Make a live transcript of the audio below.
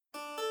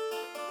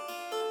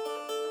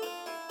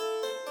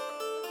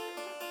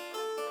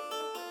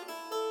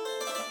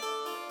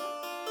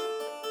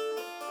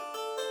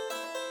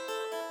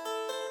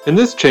In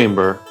this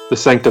chamber, the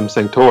Sanctum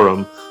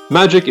Sanctorum,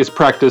 magic is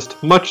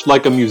practiced much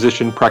like a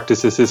musician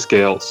practices his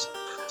scales.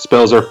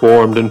 Spells are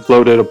formed and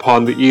floated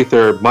upon the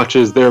ether much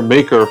as their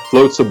maker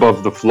floats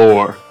above the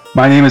floor.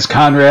 My name is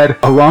Conrad,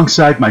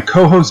 alongside my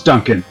co-host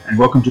Duncan, and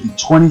welcome to the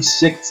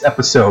 26th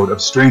episode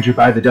of Stranger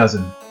by the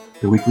Dozen,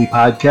 the weekly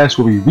podcast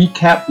where we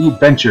recap the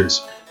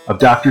adventures of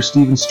Dr.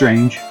 Stephen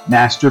Strange,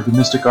 Master of the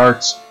Mystic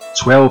Arts,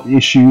 12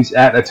 issues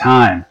at a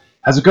time.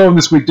 How's it going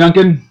this week,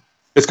 Duncan?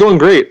 It's going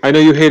great. I know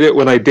you hate it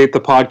when I date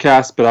the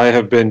podcast, but I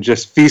have been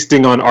just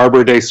feasting on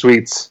Arbor Day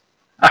sweets.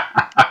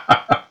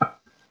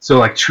 So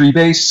like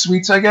tree-based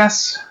sweets, I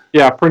guess?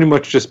 Yeah, pretty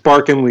much just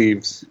bark and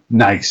leaves.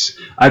 Nice.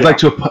 I'd like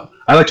to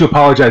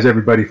apologize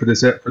everybody for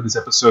this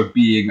episode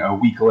being a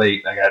week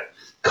late. I got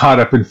caught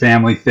up in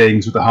family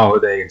things with the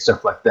holiday and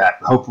stuff like that.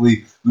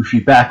 Hopefully we should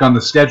be back on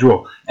the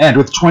schedule. And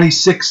with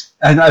 26th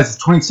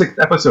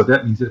episode,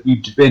 that means that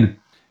we've been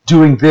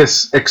doing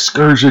this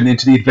excursion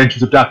into the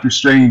adventures of Doctor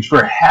Strange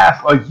for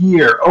half a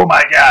year. Oh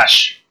my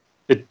gosh.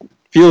 It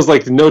feels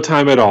like no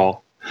time at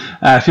all.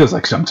 It feels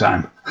like some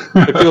time.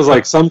 It feels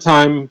like some.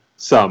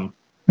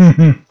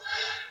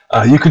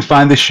 You can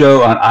find the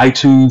show on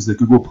iTunes, the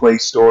Google Play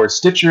Store,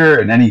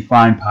 Stitcher, and any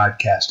fine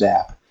podcast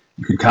app.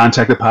 You can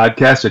contact the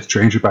podcast at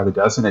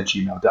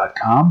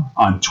strangerbythedozen@gmail.com,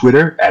 on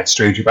Twitter at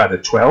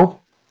strangerbythe12,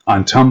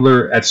 on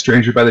Tumblr at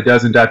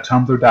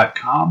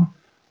strangerbythedozen.tumblr.com,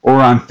 or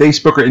on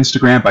Facebook or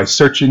Instagram by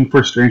searching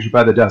for Stranger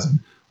by the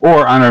Dozen,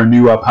 or on our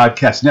new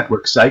podcast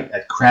network site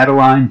at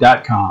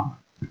crataline.com.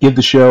 Give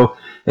the show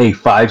a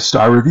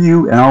 5-star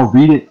review, and I'll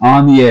read it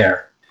on the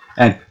air.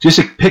 And just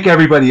to pick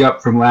everybody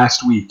up from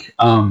last week,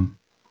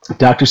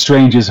 Doctor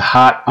Strange is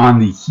hot on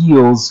the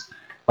heels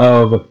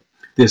of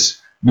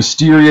this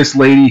mysterious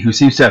lady who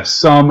seems to have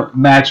some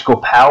magical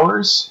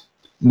powers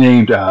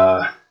named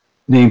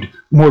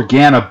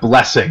Morgana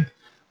Blessing.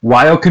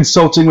 While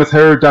consulting with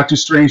her, Doctor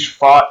Strange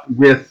fought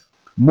with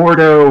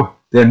Mordo.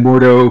 Then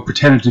Mordo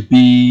pretended to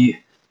be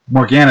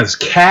Morgana's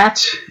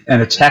cat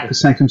and attacked the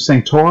Sanctum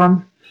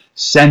Sanctorum,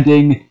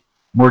 sending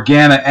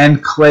Morgana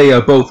and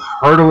Clea both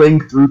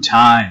hurtling through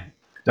time.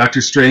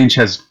 Doctor Strange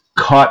has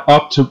caught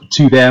up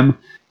to them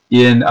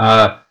in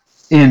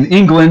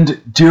England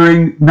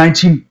during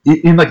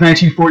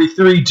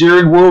 1943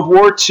 during World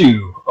War II.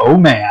 Oh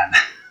man,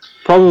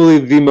 probably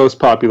the most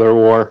popular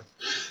war.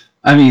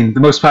 I mean, the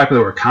most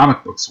popular war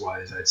comic books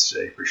wise, I'd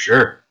say for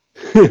sure.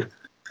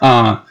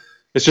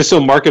 It's just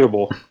so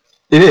marketable.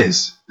 It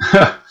is.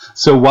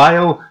 So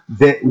while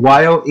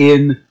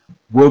in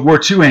World War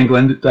II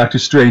England, Doctor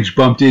Strange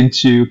bumped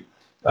into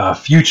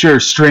future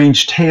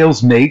Strange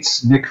Tales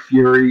mates Nick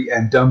Fury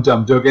and Dum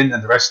Dum Dugan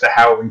and the rest of the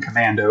Howling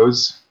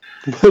Commandos.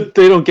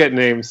 They don't get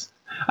names.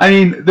 I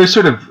mean, they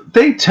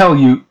tell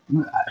you.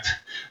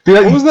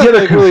 What was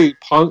that really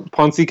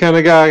Ponzi kind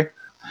of guy?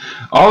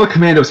 All the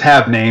commandos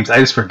have names. I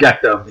just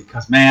forget them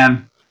because,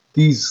 man,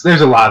 there's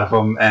a lot of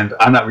them, and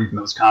I'm not reading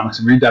those comics.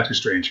 I'm reading Doctor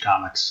Strange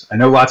comics. I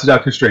know lots of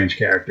Doctor Strange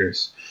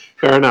characters.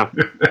 Fair enough.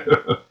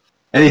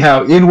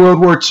 Anyhow, in World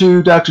War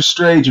II, Doctor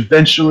Strange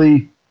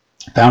eventually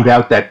found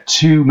out that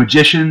two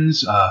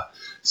magicians,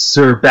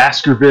 Sir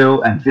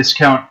Baskerville and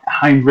Viscount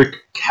Heinrich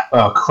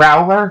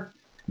Crowler,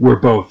 were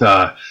both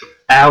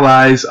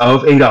allies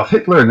of Adolf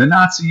Hitler and the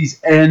Nazis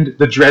and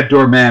the Dread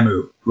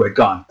Dormammu, who had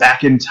gone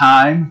back in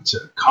time to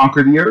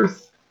conquer the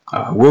Earth,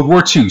 World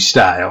War II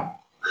style.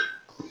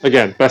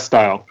 Again, best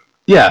style.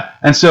 Yeah,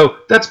 and so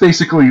that's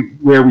basically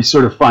where we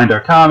sort of find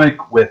our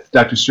comic, with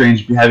Doctor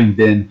Strange having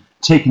been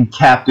taken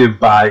captive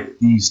by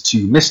these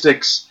two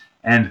mystics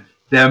and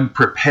them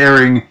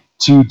preparing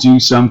to do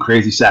some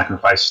crazy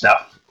sacrifice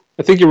stuff.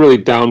 I think you're really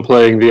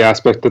downplaying the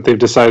aspect that they've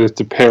decided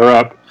to pair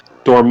up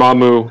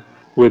Dormammu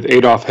with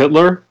Adolf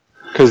Hitler,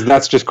 because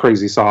that's just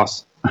crazy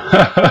sauce.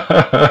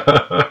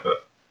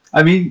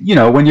 I mean, you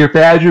know, when you're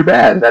bad, you're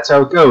bad. That's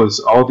how it goes.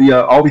 All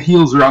the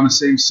heels are on the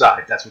same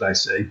side. That's what I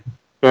say.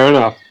 Fair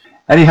enough.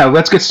 Anyhow,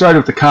 let's get started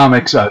with the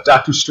comics.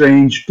 Doctor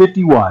Strange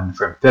 51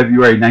 from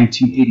February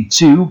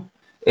 1982.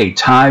 A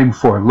Time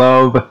for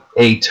Love,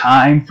 A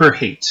Time for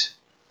Hate.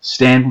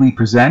 Stan Lee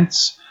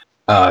presents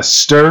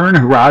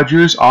Stern,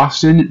 Rogers,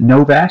 Austin,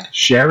 Novak,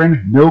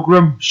 Sharon,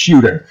 Milgram,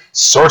 Shooter.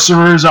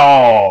 Sorcerers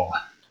all.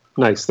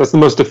 Nice. That's the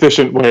most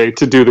efficient way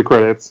to do the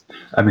credits.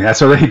 I mean, that's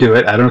how they do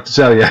it. I don't know what to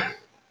tell you.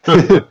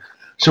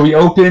 So we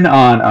open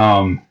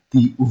on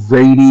the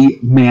Rady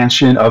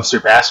mansion of Sir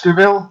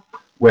Baskerville,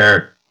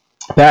 where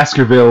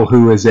Baskerville,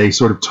 who is a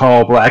sort of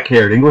tall,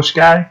 black-haired English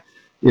guy,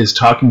 is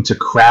talking to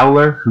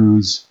Crowler,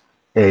 who's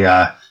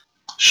a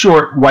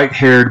short,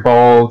 white-haired,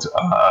 bald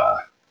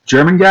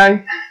German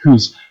guy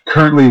who's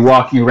currently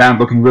walking around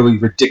looking really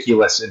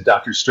ridiculous in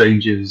Doctor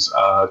Strange's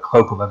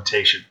cloak of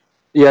levitation.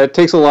 Yeah, it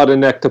takes a lot of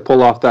neck to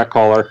pull off that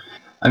collar.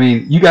 I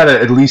mean, you gotta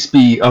at least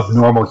be of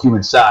normal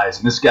human size,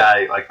 and this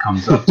guy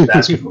comes up to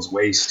Baskerville's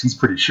waist. He's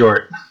pretty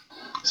short.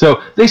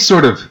 So they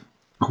sort of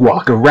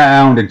walk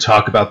around and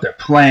talk about their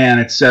plan,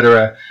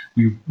 etc.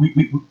 We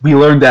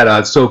learned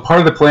that so part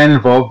of the plan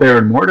involved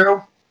Baron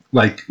Mordo,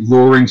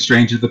 luring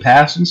Strange to the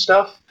past and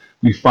stuff.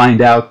 We find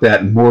out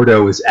that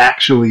Mordo is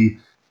actually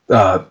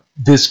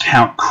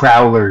Viscount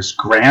Crowler's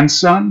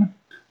grandson.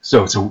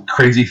 So it's a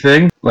crazy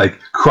thing, like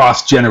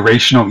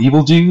cross-generational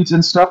evil dudes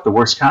and stuff, the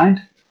worst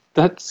kind.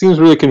 That seems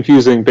really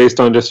confusing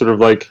based on just sort of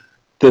like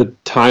the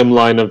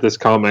timeline of this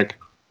comic.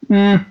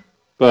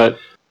 But,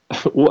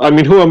 I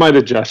mean, who am I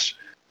to judge?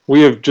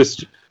 We have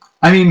just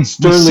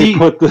sternly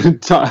put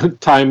the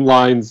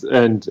timelines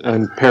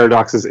and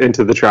paradoxes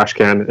into the trash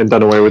can and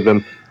done away with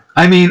them.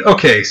 I mean,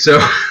 okay, so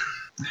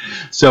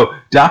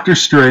Doctor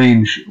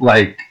Strange,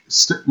 like,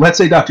 let's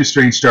say Doctor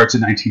Strange starts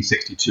in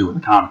 1962 when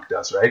the comic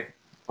does, right?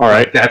 All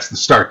right. That's the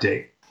start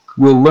date.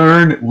 We'll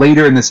learn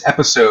later in this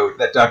episode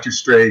that Doctor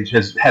Strange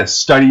has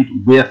studied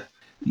with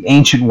the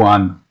Ancient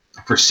One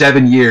for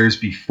 7 years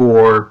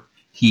before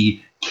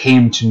he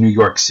came to New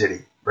York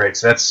City, right?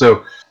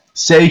 So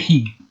say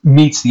Strange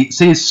meets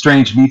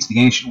the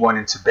Ancient One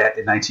in Tibet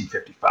in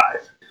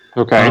 1955.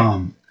 Okay.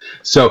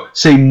 So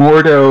say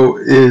Mordo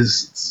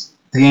is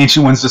the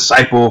Ancient One's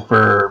disciple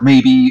for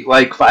maybe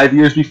like 5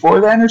 years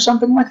before then or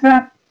something like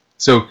that.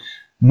 So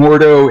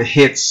Mordo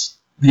hits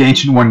the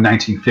Ancient One in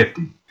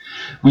 1950.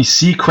 We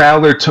see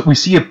Crowler. We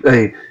see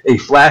a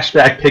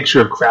flashback picture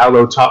of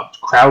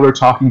Crowler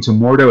talking to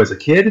Mordo as a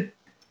kid,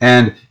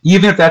 and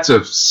even if that's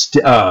a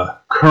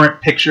current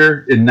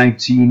picture in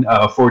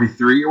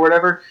 1943 or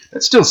whatever,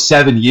 that's still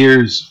 7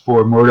 years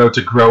for Mordo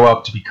to grow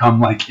up to become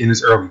like in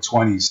his early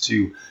 20s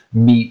to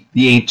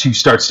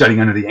start studying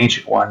under the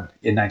Ancient One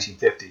in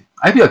 1950.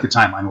 I feel like the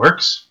timeline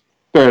works.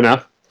 Fair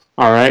enough.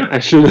 All right, I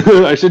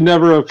should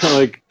never have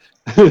like.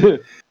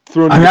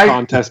 Thrown into the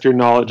contest your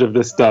knowledge of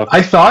this stuff.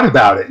 I thought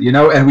about it,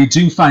 and we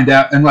do find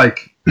out, and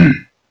like,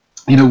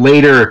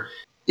 later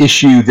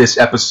issue this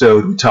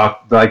episode,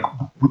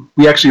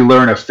 we actually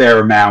learn a fair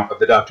amount of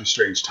the Doctor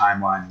Strange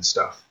timeline and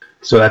stuff.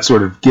 So that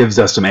sort of gives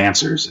us some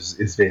answers,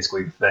 is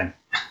basically the thing.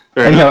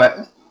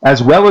 And,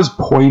 as well as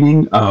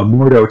pointing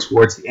Mordo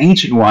towards the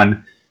Ancient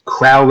One,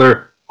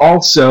 Crowler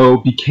also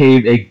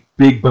became a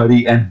big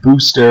buddy and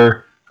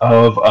booster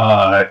of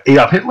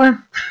Adolf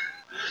Hitler,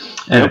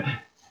 and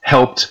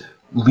help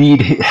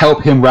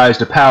him rise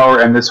to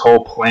power, and this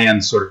whole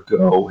plan sort of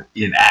go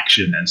in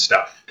action and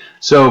stuff.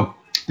 So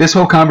this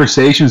whole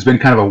conversation has been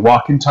kind of a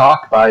walk and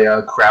talk by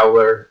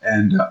Crowler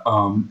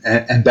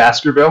and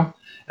Baskerville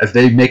as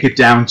they make it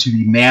down to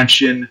the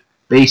mansion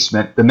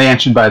basement. The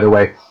mansion, by the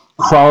way,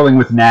 crawling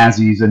with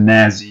Nazis and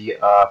Nazi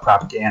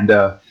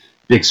propaganda,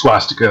 big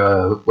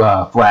swastika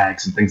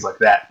flags and things like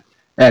that.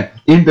 And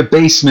in the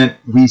basement,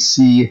 we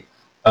see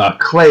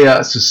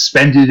Clea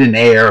suspended in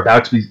air,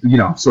 about to be,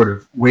 sort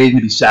of waiting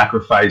to be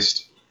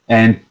sacrificed,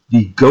 and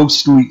the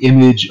ghostly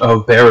image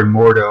of Baron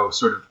Mordo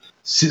sort of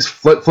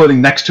floating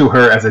next to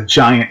her as a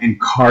giant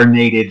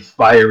incarnated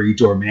fiery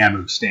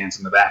Dormammu stands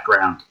in the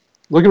background.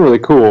 Looking really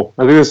cool.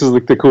 I think this is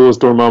like the coolest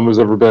Dormammu's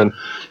ever been.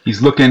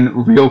 He's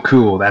looking real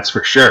cool, that's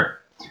for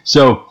sure.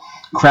 So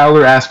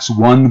Crowler asks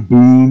one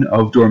boon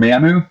of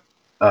Dormammu,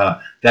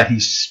 that he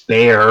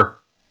spare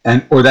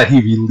or that he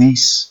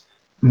release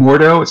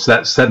Mordo. It's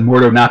that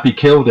Mordo not be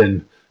killed,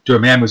 and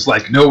Dormammu's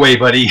like, no way,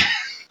 buddy.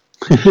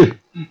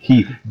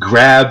 He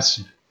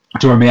grabs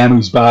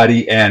Dormammu's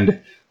body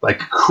and like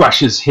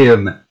crushes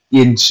him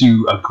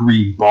into a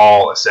green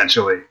ball,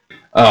 essentially.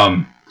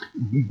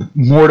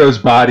 Mordo's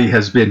body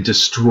has been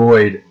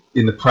destroyed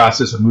in the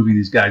process of moving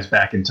these guys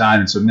back in time,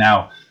 and so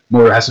now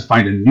Mordo has to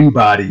find a new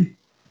body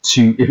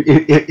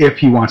if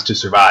he wants to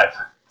survive.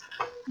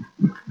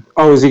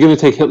 Oh, is he going to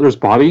take Hitler's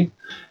body?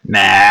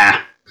 Nah.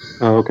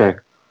 Oh, okay.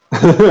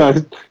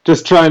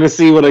 Just trying to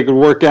see what I could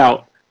work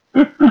out.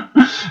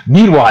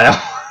 Meanwhile,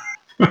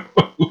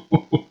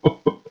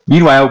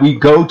 we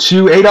go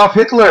to Adolf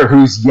Hitler,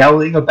 who's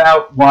yelling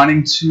about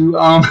wanting to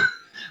know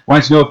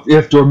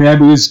if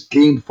Dormammu has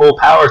gained full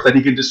powers that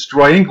he can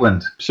destroy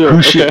England. Sure.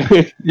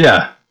 Okay.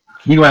 Yeah.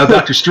 Meanwhile,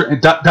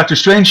 Doctor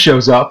Strange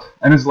shows up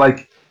and is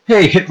like,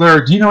 "Hey,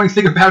 Hitler, do you know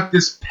anything about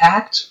this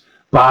pact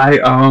by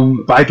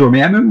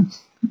Dormammu?"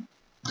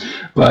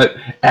 But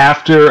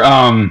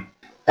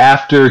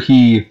after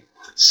he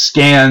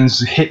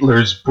scans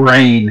Hitler's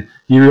brain,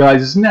 he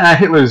realizes,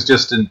 Hitler's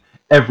just an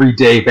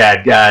everyday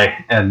bad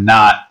guy and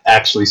not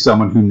actually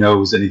someone who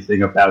knows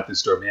anything about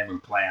this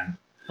Dormammu plan.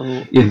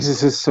 Oh,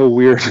 this is so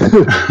weird.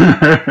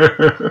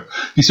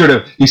 He sort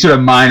of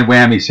mind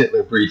whammies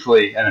Hitler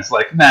briefly, and it's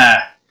like,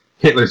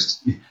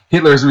 Hitler's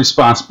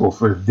responsible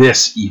for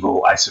this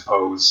evil, I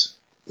suppose.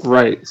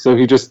 Right. So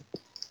he just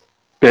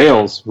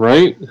bails,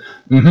 right?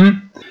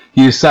 Mm-hmm.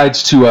 He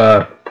decides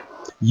to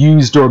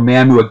use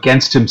Dormammu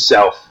against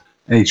himself,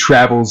 and he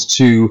travels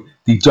to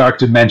the Dark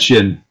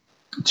Dimension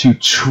to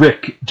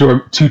trick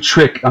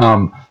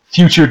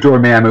future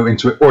Dormammu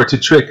into it, or to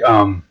trick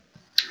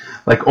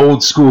like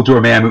old school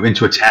Dormammu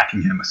into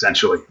attacking him,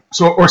 essentially.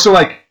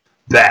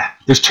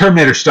 There's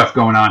Terminator stuff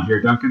going on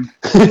here, Duncan.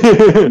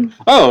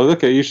 Oh,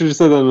 okay. You should have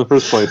said that in the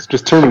first place.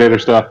 Just Terminator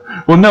stuff.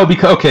 Well, no,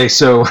 because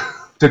so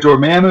the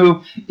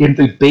Dormammu in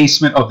the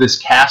basement of this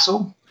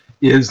castle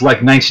is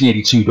like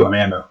 1982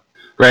 Dormammu,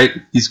 right?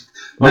 He's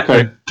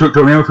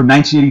Dormammu from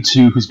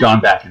 1982 who's gone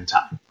back in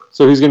time.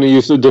 So he's going to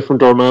use a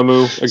different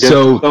Dormammu against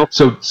himself?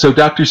 So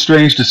Doctor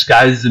Strange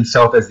disguises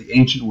himself as the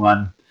Ancient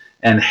One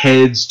and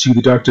heads to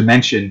the Dark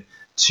Dimension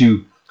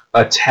to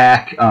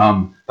attack,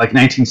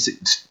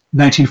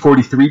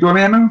 1943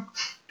 Dormammu,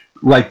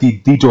 like the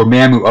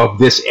Dormammu of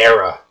this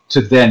era,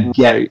 to then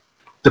get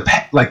the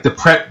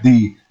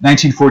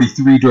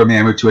 1943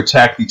 Dormammu to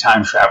attack the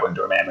time traveling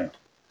Dormammu.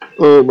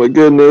 Oh my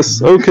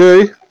goodness!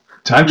 Okay.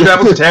 Time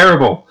travel is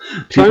terrible.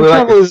 Time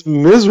travel is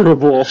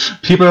miserable.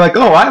 People are like,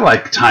 "Oh, I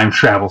like time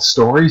travel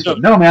stories," but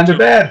no, man, they're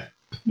bad.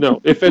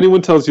 No, if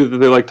anyone tells you that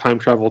they like time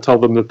travel, tell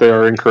them that they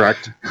are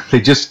incorrect.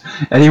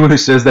 Anyone who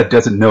says that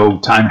doesn't know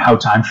how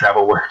time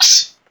travel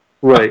works.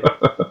 Right.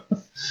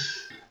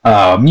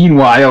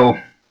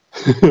 Meanwhile,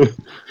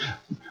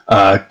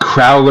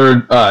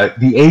 Crowler,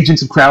 the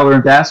agents of Crowler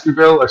and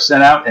Baskerville are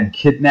sent out and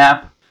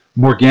kidnap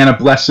Morgana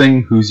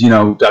Blessing, who's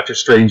Doctor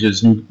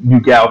Strange's new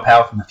gal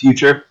pal from the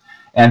future,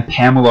 and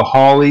Pamela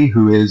Hawley,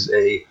 who is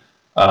a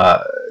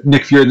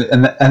Nick Fury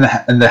and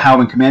the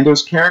Howling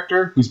Commandos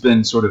character, who's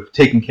been sort of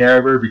taking care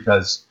of her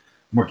because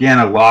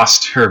Morgana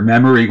lost her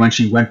memory when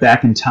she went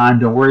back in time.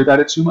 Don't worry about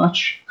it too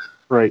much.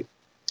 Right.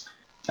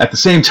 At the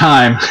same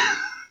time,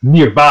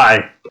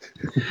 nearby,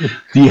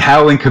 the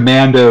Howling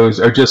Commandos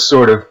are just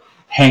sort of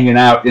hanging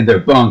out in their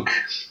bunk.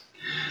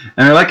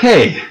 And they're like,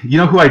 hey, you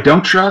know who I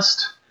don't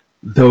trust?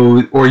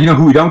 Who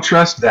we don't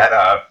trust?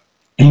 That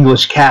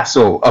English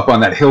castle up on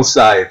that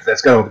hillside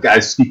that's got all the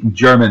guys speaking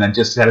German and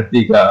just had a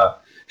big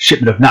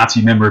shipment of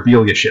Nazi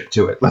memorabilia shipped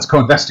to it. Let's go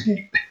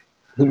investigate.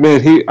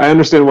 Man, I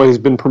understand why he's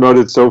been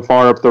promoted so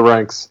far up the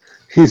ranks.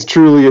 He's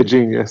truly a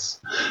genius.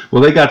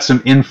 Well, they got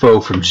some info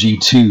from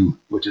G2,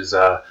 which is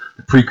the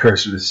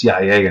precursor to the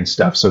CIA and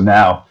stuff, so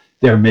now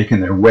they're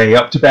making their way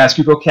up to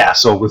Baskerville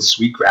Castle with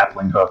sweet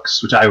grappling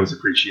hooks, which I always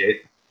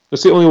appreciate.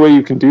 That's the only way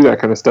you can do that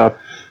kind of stuff.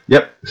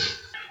 Yep.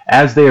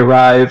 As they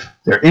arrive,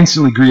 they're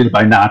instantly greeted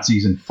by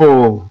Nazis in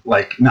full,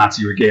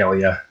 Nazi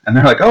regalia. And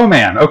they're like, oh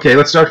man, okay,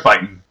 let's start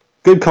fighting.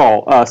 Good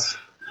call, us.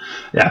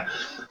 Yeah.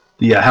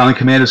 The Howling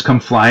Commandos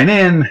come flying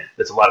in.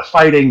 There's a lot of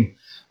fighting.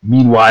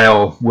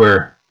 Meanwhile,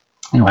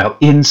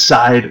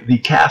 inside the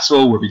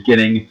castle, we're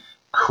beginning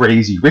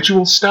crazy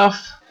ritual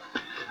stuff.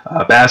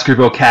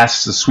 Baskerville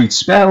casts a sweet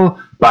spell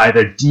by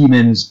the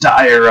demons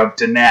dire of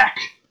Danak,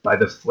 by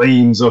the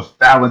flames of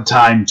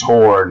Valentine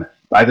torn,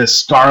 by the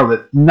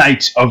scarlet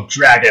night of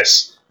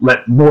Dragus,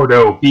 let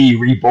Mordo be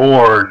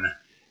reborn.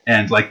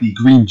 And the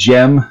green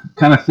gem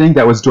kind of thing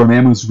that was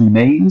Dormammu's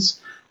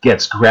remains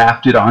gets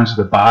grafted onto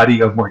the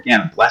body of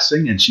Morgana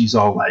Blessing, and she's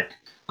all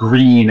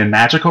green and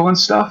magical and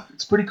stuff.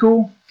 It's pretty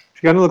cool.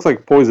 She kind of looks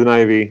like Poison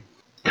Ivy.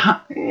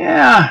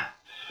 Yeah.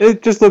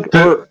 It just looked...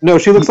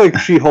 she looks like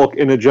She-Hulk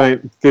in a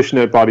giant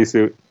fishnet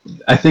bodysuit.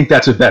 I think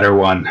that's a better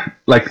one.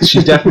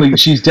 She's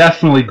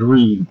definitely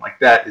green.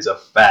 That is a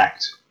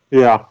fact.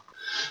 Yeah.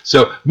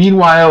 So,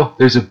 meanwhile,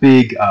 there's a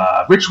big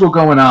ritual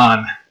going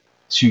on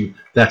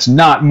that's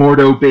not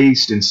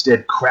Mordo-based.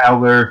 Instead,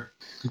 Crowler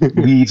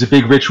leads a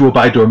big ritual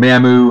by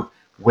Dormammu,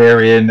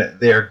 wherein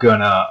they're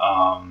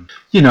gonna,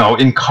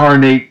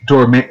 incarnate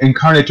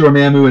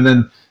Dormammu and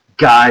then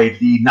guide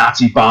the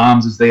Nazi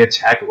bombs as they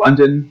attack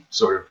London,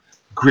 sort of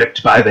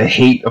gripped by the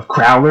hate of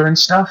Crowler and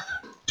stuff.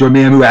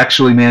 Dormammu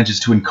actually manages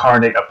to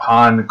incarnate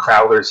upon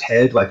Crowler's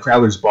head,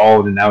 Crowler's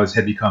bald, and now his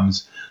head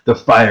becomes the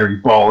fiery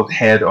bald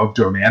head of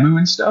Dormammu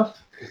and stuff.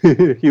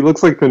 He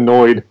looks like the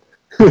Noid.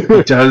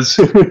 He does.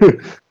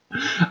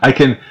 I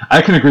can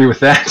agree with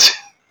that.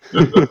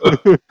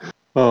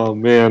 Oh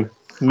man,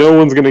 no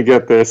one's gonna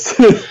get this.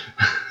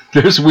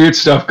 There's weird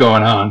stuff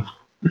going on.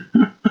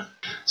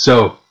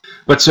 So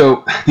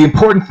the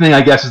important thing,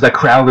 I guess, is that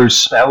Crowler's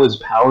spell is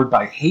powered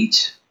by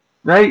hate,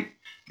 right?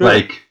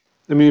 Sure.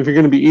 If you're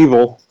gonna be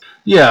evil.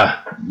 Yeah,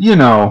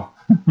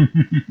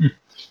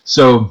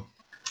 So,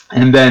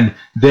 and then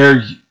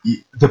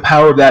the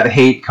power of that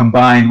hate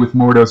combined with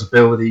Mordo's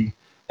ability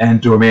and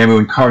Dormammu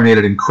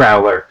incarnated in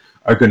Crowler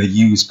are going to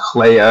use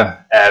Clea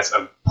as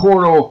a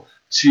portal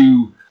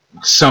to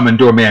summon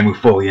Dormammu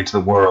fully into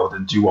the world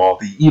and do all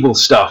the evil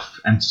stuff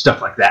and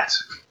stuff like that.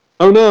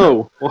 Oh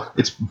no!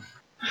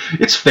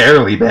 It's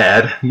fairly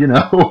bad,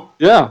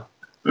 Yeah.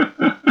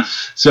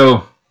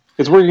 So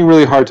it's working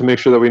really hard to make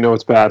sure that we know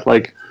it's bad.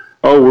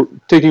 We're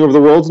taking over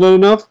the world's not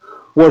enough?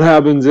 What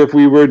happens if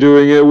we were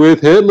doing it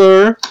with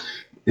Hitler?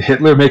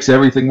 Hitler makes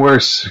everything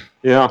worse.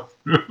 Yeah.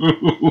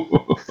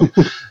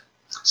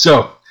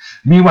 So,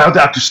 meanwhile,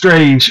 Doctor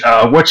Strange,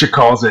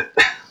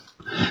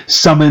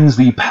 summons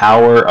the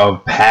power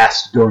of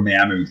past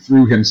Dormammu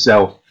through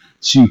himself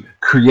to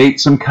create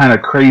some kind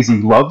of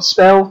crazy love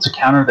spell to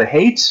counter the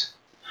hate.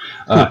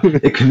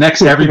 It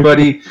connects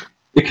everybody.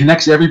 It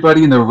connects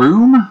everybody in the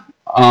room,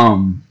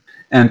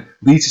 and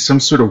leads to some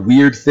sort of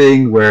weird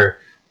thing where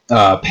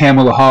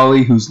Pamela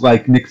Hawley, who's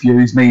Nick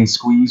Fury's main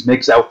squeeze,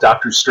 makes out with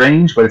Doctor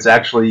Strange, but it's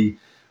actually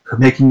her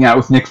making out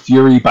with Nick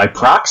Fury by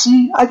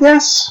proxy, I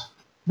guess.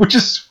 Which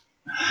is,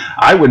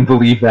 I wouldn't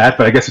believe that,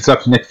 but I guess it's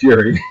up to Nick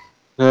Fury.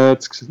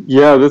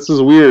 This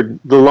is weird.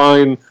 The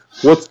line,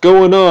 "What's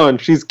going on?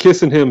 She's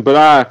kissing him,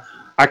 but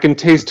I can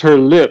taste her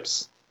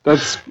lips."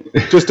 That's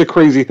just a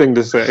crazy thing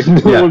to say.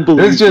 No Yeah, one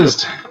believes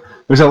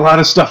there's a lot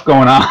of stuff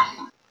going on.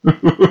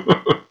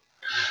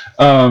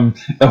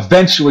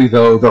 Eventually,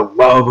 though, the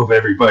love of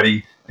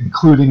everybody,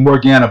 including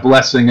Morgana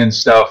Blessing and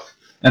stuff,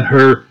 and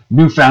her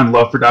newfound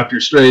love for Doctor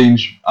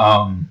Strange,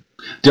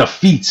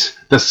 defeats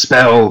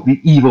the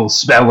evil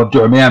spell of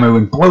Dormammu,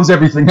 and blows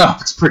everything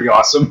up. It's pretty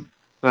awesome.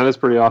 That is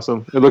pretty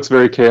awesome. It looks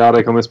very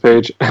chaotic on this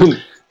page.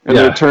 And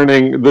they're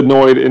turning the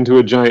Noid into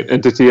a giant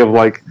entity of,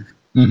 like,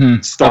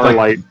 starlight.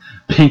 Like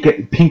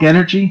pink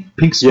energy?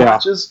 Pink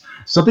splotches? Yeah.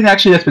 Something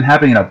actually that's been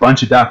happening in a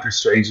bunch of Doctor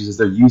Stranges is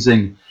they're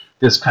using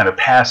this kind of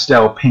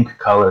pastel pink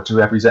color to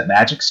represent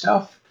magic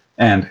stuff.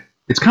 And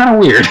it's kind of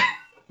weird.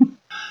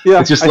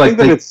 Yeah, it's just I think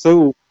that it's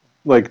so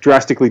like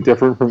drastically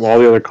different from all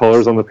the other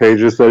colors on the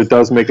pages that it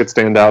does make it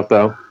stand out,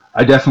 though.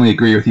 I definitely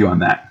agree with you on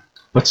that.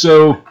 But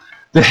so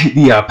the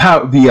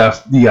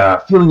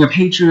feeling of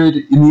hatred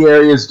in the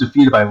area is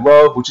defeated by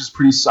love, which is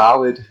pretty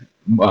solid.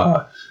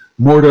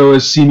 Mordo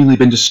has seemingly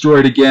been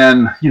destroyed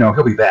again.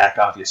 He'll be back,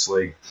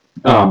 obviously.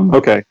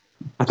 Okay.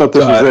 I thought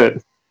this was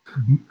it.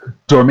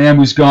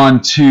 Dormammu's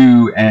gone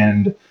too,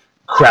 and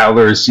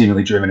Crowler is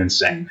seemingly driven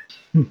insane.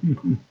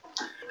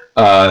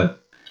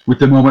 With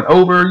the moment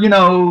over,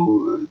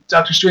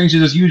 Doctor Strange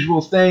does his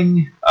usual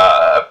thing,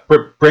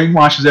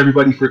 brainwashes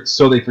everybody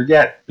so they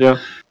forget. Yeah.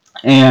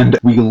 And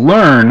we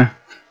learn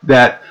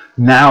that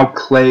now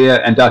Clea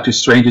and Doctor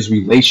Strange's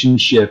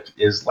relationship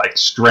is like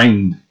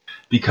strained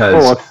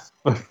because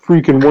I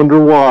freaking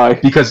wonder why.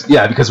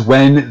 Because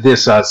when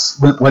this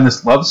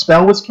love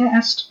spell was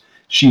cast,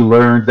 she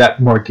learned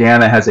that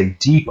Morgana has a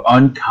deep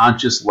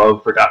unconscious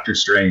love for Doctor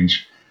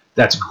Strange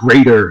that's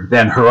greater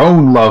than her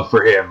own love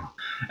for him.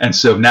 And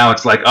so now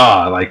it's like,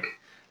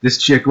 this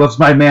chick loves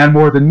my man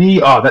more than me.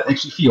 Oh, that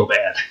makes you feel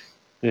bad.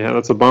 Yeah,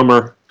 that's a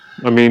bummer.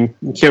 I mean,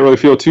 you can't really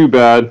feel too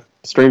bad.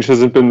 Strange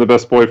hasn't been the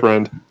best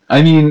boyfriend.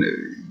 I mean,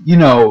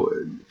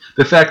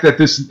 the fact that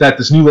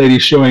this new lady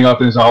is showing up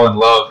and is all in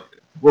love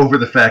over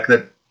the fact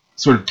that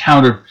sort of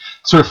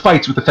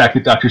fights with the fact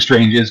that Doctor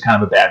Strange is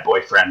kind of a bad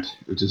boyfriend,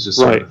 which is just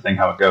sort of the thing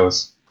how it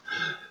goes.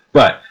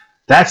 But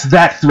that's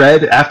that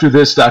thread. After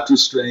this, Doctor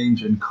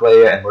Strange and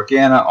Clea and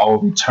Morgana all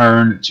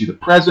return to the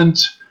present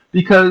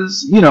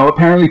because,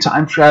 apparently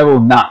time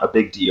travel not a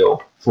big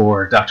deal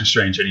for Doctor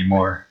Strange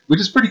anymore, which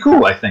is pretty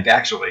cool, I think,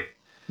 actually.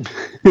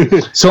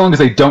 So long as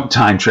they don't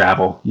time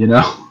travel,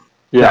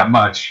 that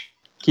much.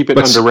 Keep it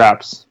under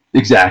wraps.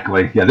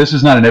 Exactly. Yeah, this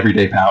is not an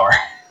everyday power.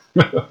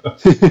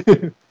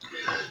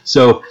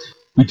 So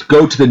we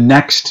go to the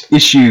next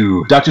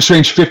issue. Doctor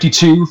Strange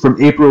 52 from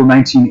April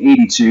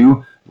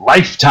 1982.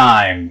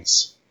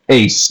 Lifetimes.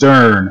 A.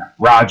 Stern,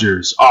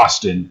 Rogers,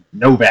 Austin,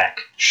 Novak,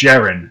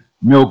 Sharon,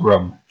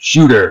 Milgram,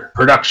 Shooter,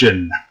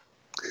 production.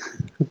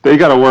 They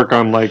got to work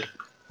on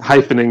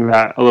hyphening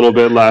that a little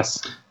bit less.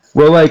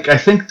 Well, I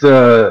think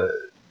the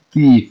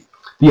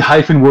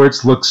hyphen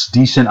words looks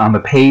decent on the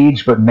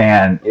page, but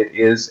man, it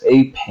is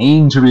a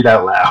pain to read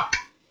out loud.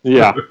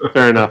 Yeah,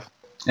 fair enough.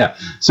 Yeah.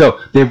 So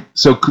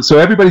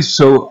everybody's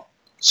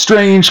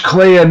Strange,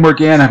 Clea, and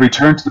Morgana have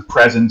returned to the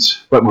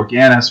present, but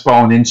Morgana has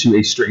fallen into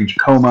a strange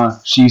coma.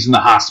 She's in the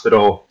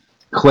hospital.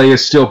 Clea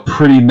is still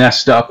pretty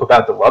messed up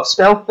about the love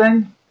spell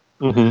thing.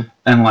 Mm-hmm.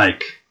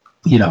 And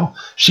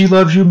she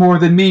loves you more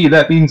than me.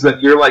 That means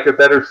that you're a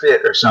better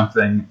fit or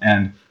something.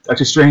 And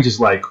Doctor Strange is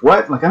like,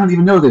 what? I don't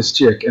even know this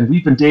chick, and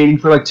we've been dating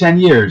for 10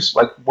 years.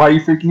 Why are you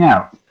freaking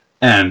out?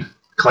 And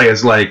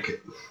Clea's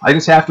like, I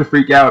just have to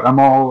freak out. I'm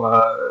all,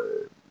 I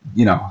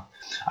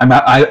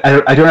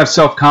don't have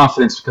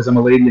self-confidence because I'm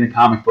a lady in a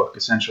comic book,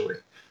 essentially.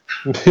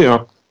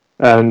 Yeah,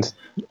 and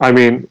I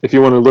mean, if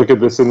you want to look at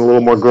this in a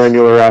little more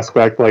granular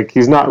aspect,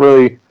 he's not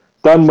really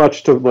done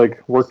much to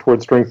work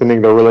towards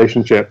strengthening their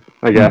relationship,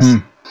 I guess.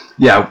 Mm-hmm.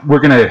 Yeah, we're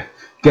gonna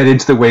get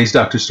into the ways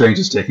Doctor Strange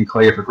is taking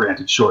Clea for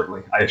granted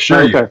shortly, I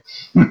assure you.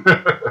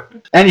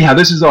 Anyhow,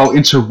 this is all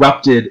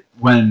interrupted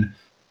when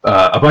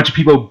a bunch of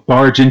people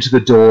barge into the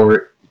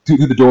door.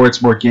 Through the door,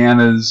 it's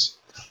Morgana's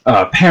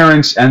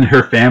parents and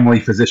her family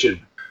physician.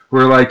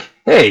 We're like,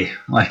 hey,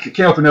 can't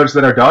help but notice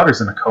that our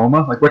daughter's in a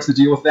coma. What's the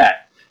deal with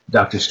that?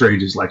 Doctor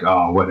Strange is like,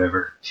 oh,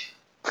 whatever.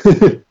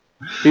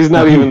 He's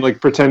not even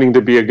pretending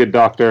to be a good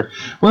doctor.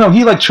 Well, no,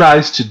 he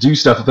tries to do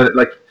stuff, but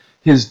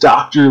his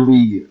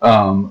doctorly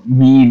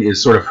mien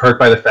is sort of hurt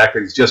by the fact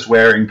that he's just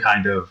wearing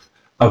kind of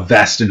a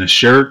vest and a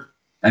shirt,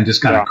 and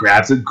just kind of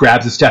grabs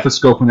a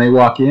stethoscope when they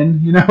walk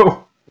in.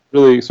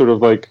 Really sort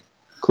of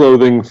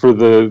clothing for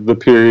the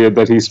period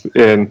that he's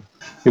in.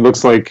 He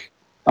looks like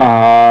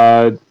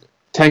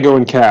Tango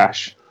and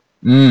Cash.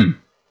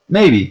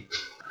 Maybe.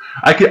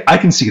 I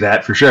can see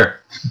that for sure.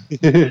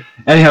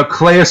 Anyhow,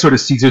 Clea sort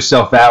of sees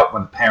herself out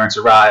when the parents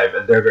arrive,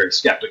 and they're very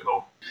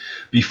skeptical.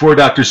 Before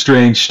Doctor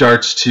Strange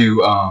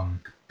can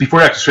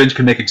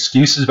make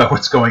excuses about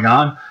what's going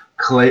on,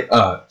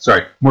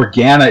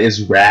 Morgana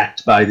is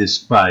racked by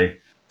this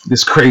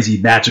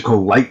crazy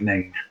magical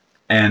lightning,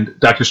 and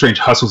Doctor Strange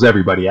hustles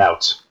everybody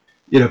out.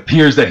 It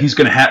appears that he's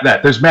going to have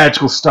that. There's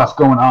magical stuff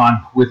going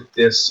on with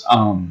this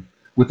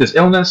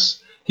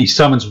illness. He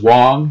summons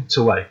Wong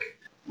to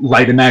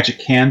light a magic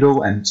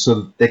candle, and so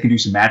that they can do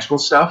some magical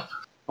stuff.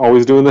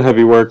 Always doing the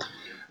heavy work.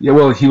 Yeah,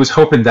 well, he was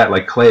hoping that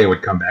like Clea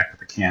would come back with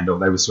the candle.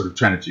 They was sort of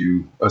trying to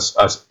do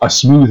a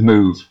smooth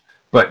move,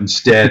 but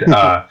instead,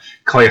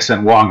 Clea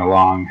sent Wong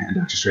along, and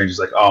Doctor Strange is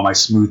like, "Oh, my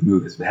smooth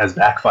move has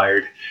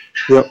backfired."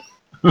 Yep.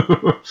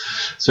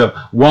 So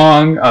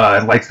Wong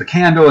lights the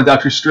candle, and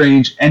Doctor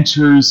Strange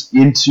enters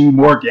into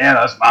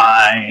Morgana's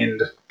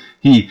mind.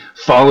 He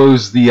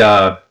follows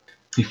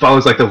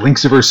like the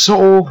links of her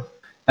soul,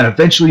 and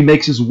eventually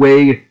makes his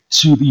way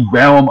to the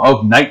realm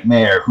of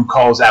Nightmare, who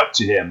calls out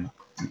to him,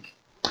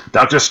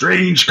 "Doctor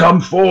Strange,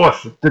 come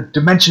forth! The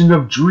dimension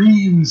of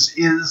dreams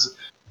is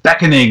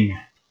beckoning."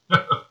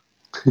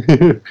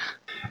 And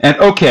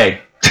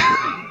okay.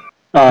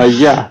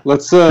 Yeah,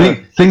 let's...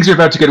 Things are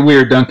about to get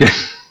weird, Duncan.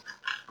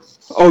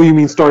 Oh, you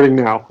mean starting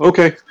now?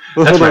 Okay.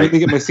 Well, hold on, let me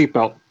get my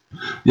seatbelt.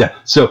 Yeah,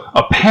 so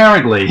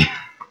apparently,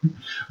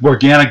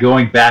 Morgana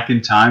going back in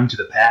time to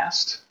the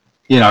past,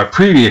 in our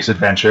previous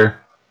adventure,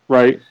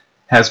 Right.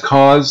 has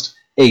caused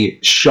a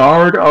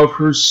shard of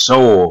her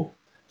soul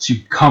to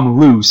come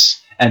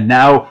loose and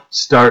now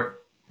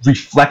start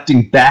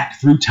reflecting back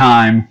through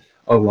time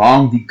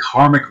along the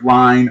karmic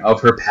line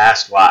of her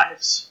past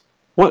lives.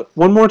 What?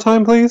 One more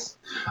time, please?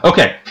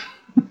 Okay.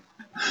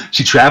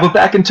 She traveled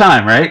back in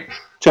time, right?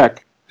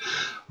 Check.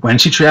 When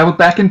she traveled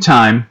back in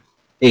time,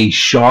 a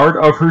shard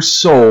of her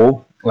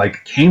soul,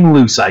 like, came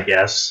loose, I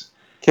guess,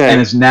 Okay. and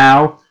is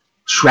now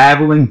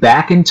traveling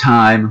back in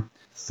time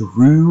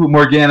through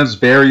Morgana's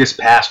various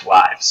past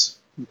lives.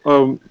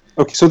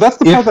 Okay, so that's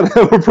the part that I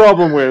have a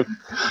problem with.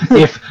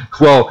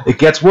 Well, it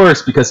gets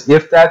worse, because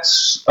if that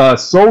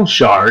soul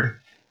shard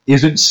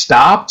isn't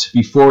stopped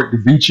before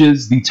it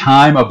reaches the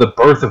time of the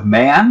birth of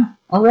man,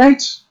 all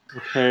right?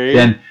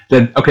 Okay.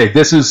 Then okay,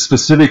 this is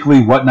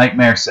specifically what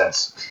Nightmare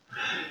says.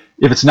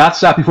 If it's not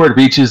stopped before it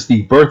reaches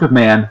the birth of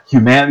man,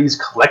 humanity's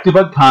collective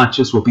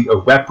unconscious will be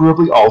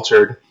irreparably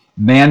altered,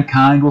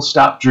 mankind will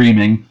stop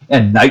dreaming,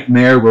 and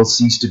Nightmare will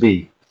cease to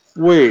be.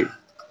 Wait.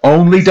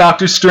 Only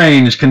Doctor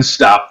Strange can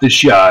stop the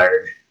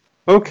shard.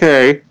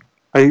 Okay.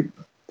 It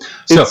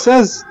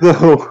says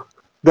though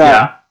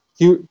that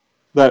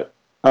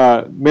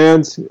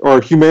man's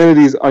or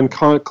humanity's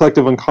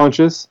collective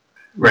unconscious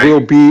will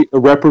be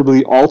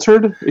irreparably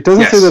altered. It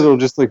doesn't say that it'll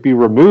just like be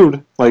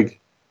removed. Like,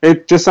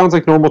 it just sounds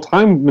like normal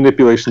time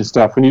manipulation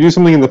stuff. When you do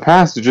something in the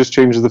past, it just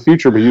changes the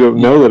future, but you don't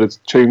know that it's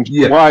changed.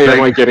 Yeah, Why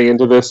am I getting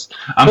into this?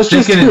 I'm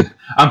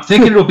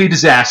thinking it'll be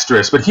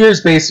disastrous, but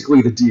here's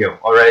basically the deal.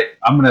 All right,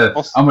 I'm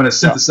gonna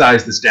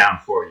synthesize this down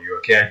for you.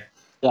 Okay.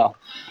 Yeah.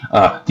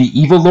 The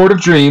evil Lord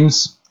of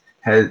Dreams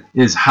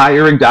is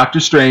hiring Doctor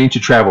Strange to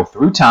travel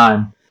through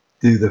time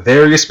through the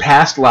various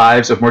past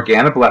lives of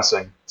Morgana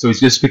Blessing. So he's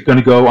just going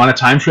to go on a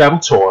time travel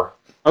tour.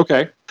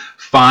 Okay.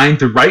 Find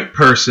the right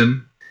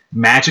person,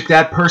 magic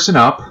that person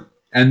up,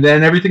 and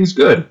then everything's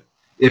good.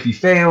 If he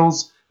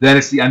fails, then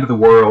it's the end of the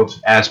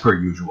world, as per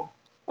usual.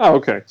 Oh,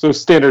 okay. So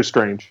standard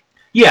Strange.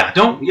 Yeah,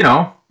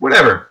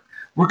 whatever.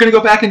 We're going to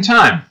go back in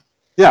time.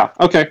 Yeah,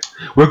 okay.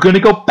 We're going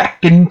to go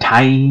back in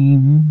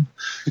time.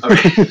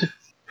 Okay.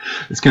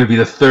 It's going to be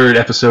the third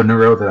episode in a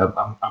row that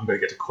I'm going to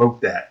get to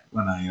quote that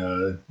when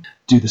I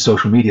do the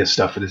social media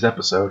stuff for this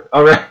episode.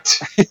 All right.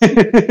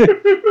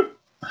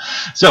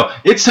 So,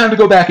 it's time to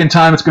go back in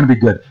time. It's going to be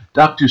good.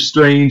 Doctor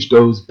Strange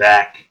goes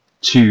back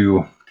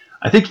to,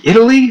 I think,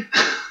 Italy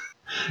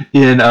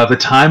in the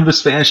time of the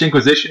Spanish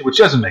Inquisition, which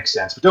doesn't make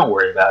sense, but don't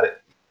worry about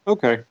it.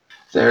 Okay.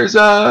 There's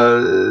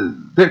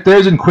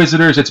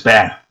Inquisitors. It's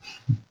bad.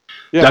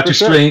 Yeah, Doctor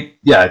Strange.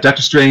 Yeah,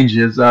 Doctor Strange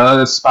is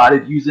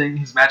spotted using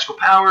his magical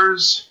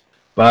powers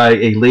by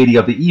a lady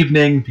of the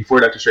evening before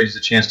Doctor Strange has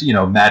a chance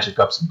to, magic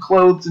up some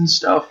clothes and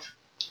stuff.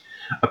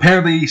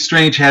 Apparently,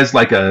 Strange has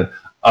like a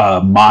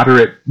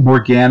moderate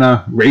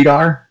Morgana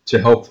radar to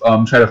help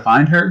try to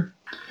find her.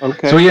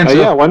 Okay. So he ends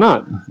up, why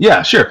not?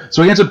 Yeah, sure.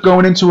 So he ends up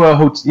going into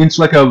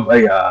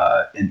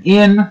an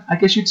inn, I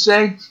guess you'd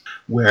say,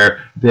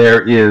 where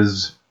there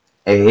is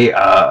a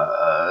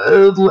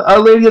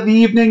lady of the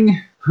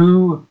evening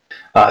who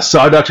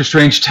saw Doctor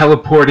Strange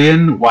teleport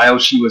in while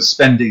she was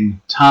spending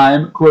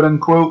time, quote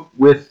unquote,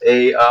 with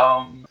a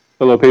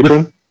hello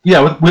patron.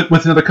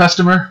 With another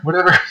customer,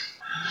 whatever.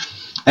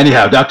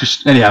 Anyhow,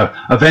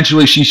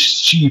 eventually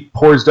she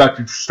pours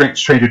Doctor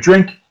Strange a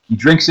drink. He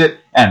drinks it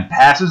and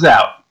passes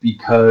out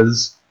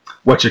because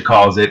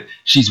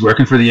she's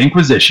working for the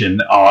Inquisition.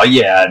 Oh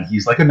yeah, and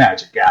he's like a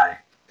magic guy.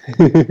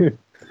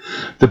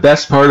 The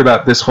best part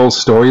about this whole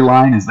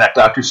storyline is that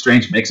Doctor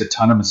Strange makes a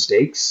ton of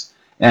mistakes,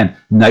 and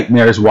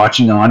Nightmare is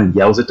watching on and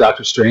yells at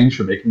Doctor Strange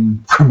for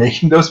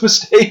making those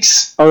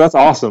mistakes. Oh, that's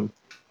awesome.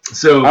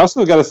 So I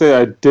also got to say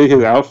I dig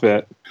his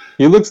outfit.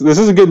 This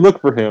is a good look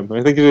for him.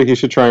 I think he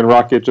should try and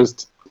rock it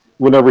just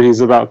whenever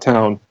he's about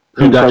town.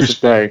 Doctor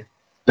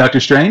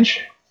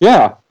Strange?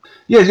 Yeah.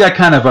 Yeah, he's got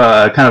kind of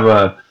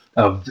a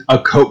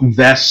coat and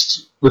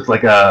vest with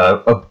like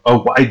a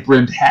wide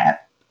brimmed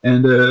hat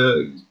and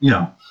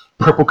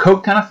purple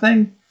coat kind of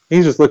thing.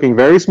 He's just looking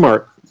very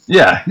smart.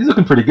 Yeah, he's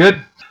looking pretty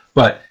good.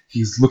 But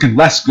he's looking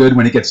less good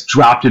when he gets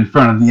dropped in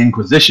front of the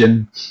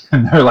Inquisition,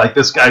 and they're like,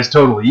 this guy's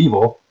totally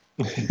evil.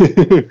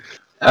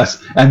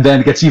 And then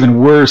it gets even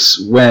worse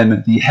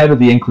when the head of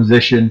the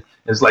Inquisition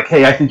is like,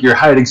 hey, I think you're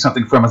hiding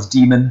something from us,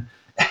 demon.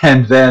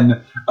 And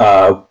then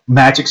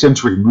magics him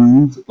to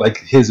remove like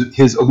his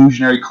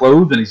illusionary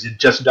clothes, and he's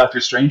just in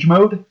Doctor Strange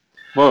mode.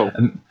 Whoa.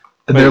 And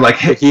they're like,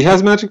 hey, he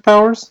has magic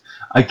powers?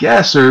 I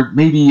guess, or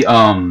maybe,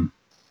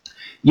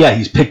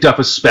 he's picked up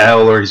a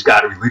spell, or he's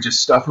got religious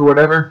stuff or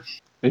whatever.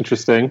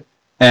 Interesting.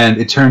 And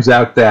it turns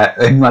out that,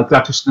 and like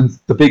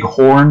the big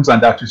horns on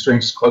Doctor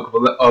Strange's cloak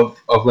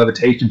of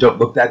levitation don't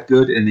look that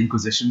good in the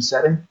Inquisition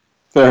setting.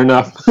 Fair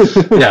enough.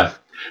 Yeah.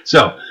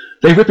 So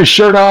they rip his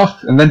shirt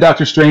off, and then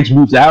Doctor Strange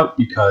moves out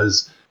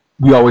because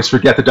we always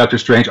forget that Doctor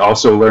Strange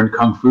also learned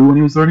Kung Fu when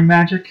he was learning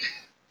magic.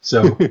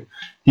 So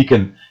he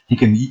can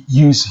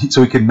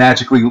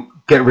magically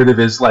get rid of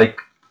his like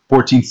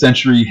 14th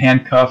century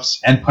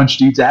handcuffs and punch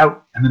dudes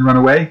out and then run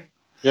away.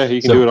 Yeah,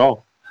 he can do it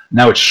all.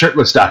 Now it's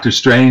shirtless Doctor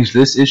Strange.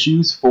 This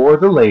issue's for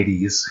the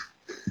ladies.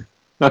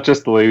 Not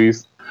just the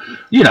ladies.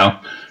 You know.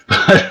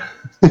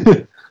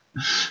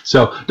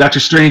 So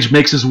Doctor Strange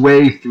makes his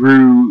way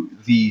through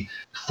the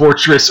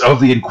fortress of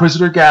the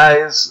Inquisitor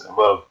guys,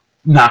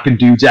 knocking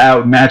dudes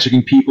out,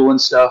 magicking people and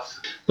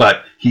stuff.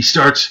 But he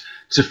starts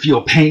to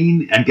feel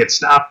pain and get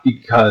stopped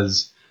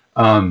because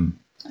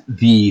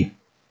the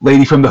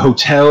lady from the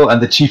hotel and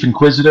the Chief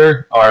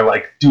Inquisitor are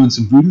like doing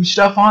some voodoo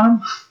stuff on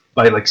him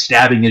by like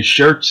stabbing his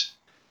shirt.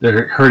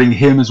 They're hurting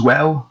him as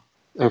well.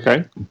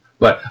 Okay.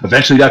 But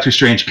eventually Doctor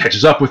Strange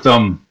catches up with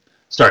them,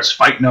 starts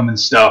fighting them and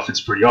stuff.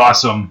 It's pretty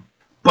awesome.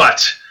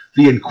 But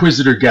the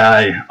Inquisitor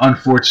guy,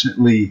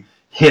 unfortunately,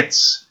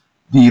 hits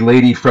the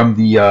lady from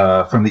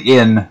the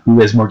inn,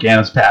 who is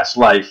Morgana's past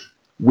life,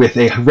 with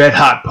a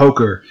red-hot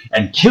poker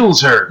and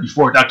kills her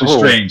before Doctor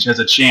Strange has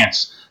a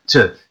chance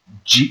to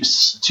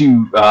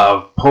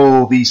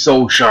pull the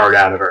soul shard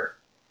out of her.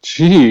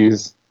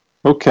 Jeez.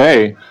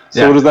 Okay.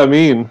 So what does that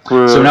mean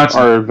for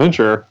our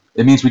adventure?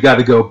 It means we got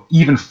to go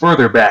even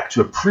further back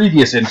to a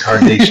previous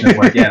incarnation of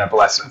Morgana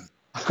Blessing.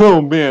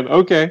 Oh, man.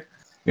 Okay.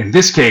 In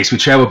this case, we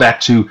travel back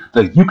to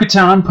the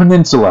Yucatan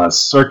Peninsula,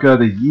 circa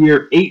the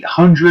year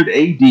 800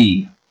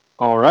 AD.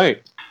 All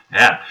right.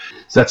 Yeah.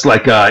 So that's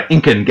like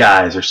Incan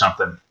guys or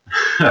something.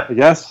 I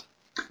guess.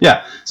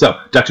 Yeah.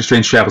 So Doctor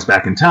Strange travels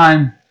back in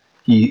time.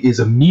 He is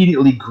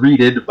immediately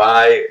greeted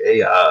by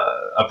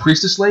a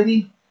priestess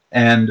lady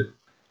and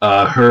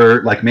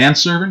her like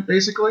manservant,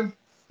 basically.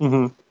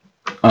 Mm-hmm.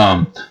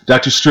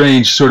 Doctor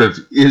Strange sort of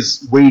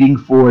is waiting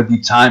for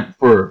the time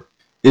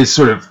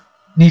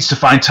needs to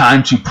find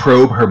time to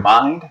probe her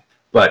mind,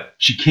 but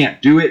she can't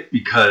do it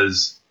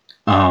because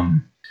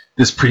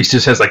this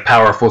priestess has like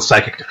powerful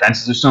psychic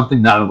defenses or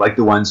something, not like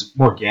the ones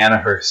Morgana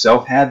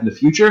herself had in the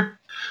future.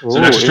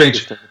 So Doctor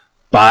Strange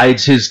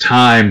bides his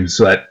time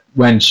so that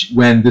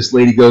when this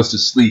lady goes to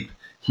sleep,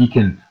 he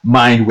can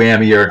mind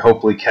whammy her and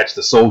hopefully catch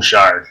the soul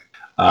shard.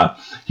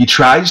 He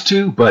tries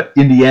to, but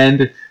in the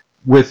end,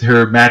 with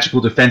her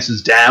magical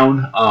defenses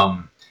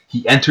down,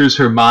 he enters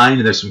her mind,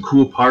 and there's some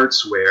cool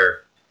parts where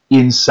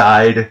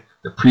inside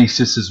the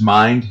priestess's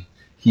mind,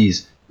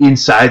 he's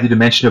inside the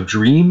dimension of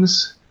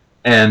dreams,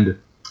 and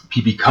he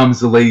becomes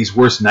the lady's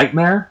worst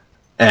nightmare,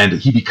 and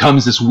he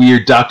becomes this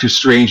weird Doctor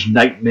Strange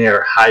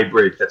nightmare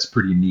hybrid that's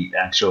pretty neat,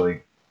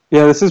 actually.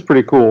 Yeah, this is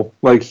pretty cool.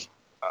 Like,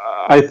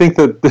 I think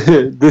that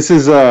this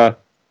is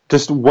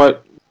just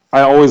what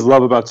I always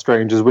love about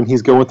Strange is when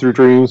he's going through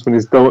dreams, when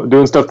he's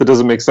doing stuff that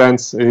doesn't make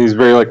sense, and he's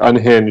very like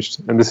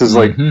unhinged. And this is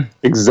like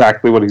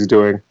exactly what he's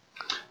doing.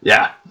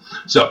 Yeah.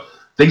 So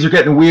things are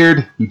getting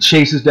weird. He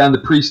chases down the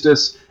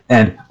priestess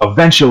and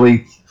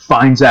eventually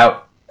finds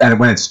out, and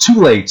when it's too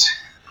late,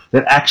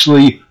 that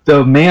actually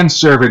the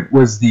manservant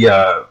was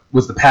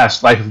the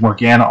past life of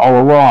Morgana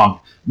all along,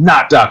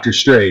 not Doctor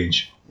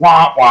Strange.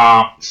 Womp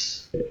womp.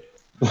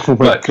 Oh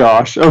my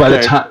gosh.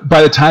 Okay.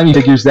 By the time he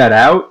figures that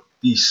out,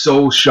 the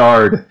soul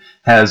shard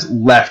has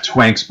left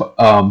Twank's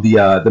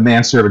the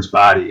manservant's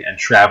body and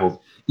traveled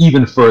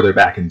even further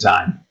back in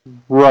time.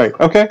 Right.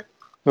 Okay.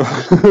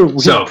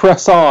 We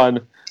press on.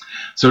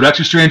 So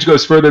Doctor Strange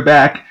goes further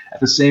back.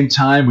 At the same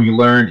time, we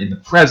learn in the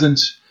present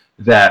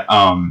that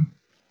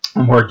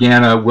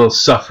Morgana will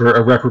suffer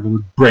irreparable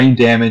brain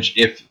damage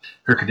if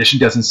her condition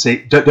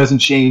doesn't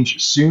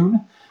change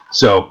soon.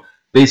 So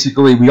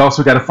basically, we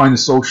also got to find the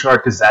soul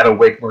shard because that'll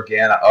wake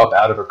Morgana up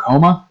out of her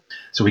coma.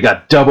 So we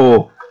got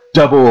double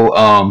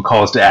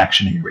calls to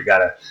action here. We got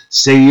to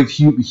save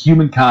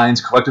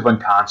humankind's collective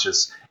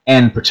unconscious,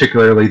 and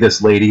particularly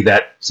this lady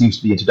that seems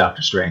to be into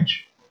Doctor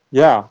Strange.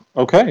 Yeah.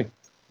 Okay.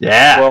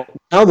 Yeah. Well,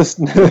 now this,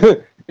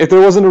 if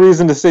there wasn't a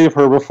reason to save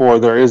her before,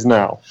 there is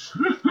now.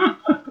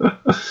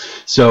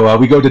 So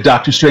we go to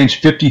Doctor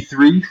Strange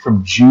 53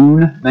 from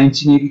June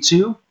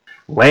 1982.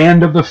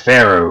 Land of the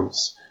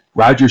Pharaohs.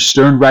 Roger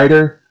Stern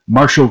writer,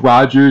 Marshall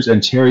Rogers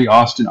and Terry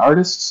Austin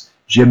artists,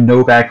 Jim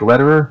Novak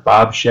letterer,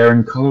 Bob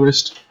Sharon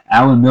colorist,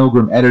 Alan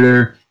Milgram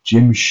editor,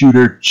 Jim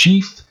Shooter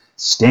chief,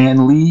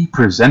 Stan Lee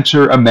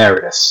presenter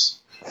emeritus.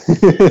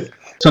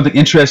 something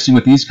interesting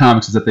with these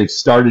comics is that they've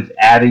started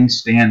adding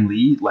Stan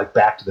Lee like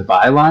back to the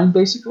byline,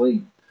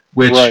 basically,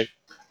 which Right.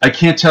 I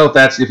can't tell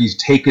if he's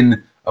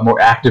taken a more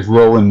active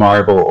role in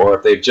Marvel or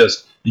if they've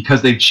just,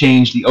 because they've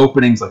changed the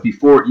openings. Like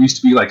before, it used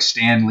to be like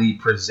Stan Lee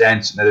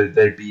presents, and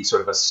there'd be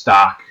sort of a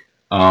stock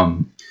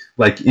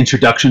like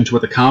introduction to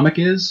what the comic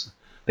is.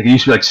 Like it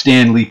used to be like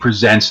Stan Lee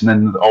presents, and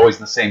then always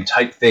the same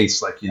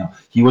typeface, like, you know,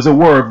 he was a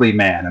worldly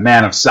man, a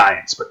man of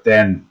science, but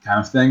then kind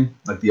of thing,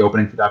 like the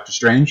opening for Doctor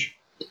Strange.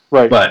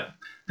 Right. But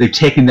they've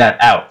taken that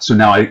out, so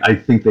now I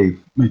think they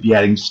might be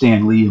adding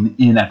Stan Lee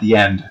in at the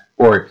end,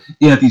 or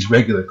in at these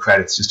regular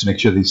credits, just to make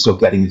sure that he's still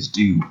getting his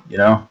due, you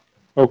know?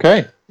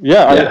 Okay.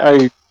 Yeah.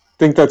 I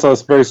think that's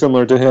us very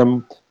similar to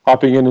him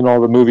hopping in all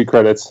the movie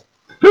credits.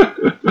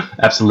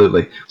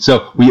 Absolutely.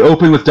 So we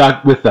open with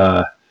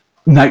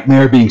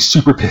Nightmare being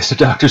super pissed at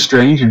Doctor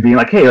Strange and being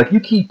like, hey, like, you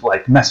keep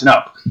like messing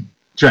up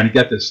trying to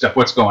get this stuff,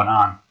 what's going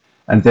on?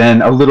 And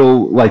then a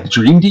little like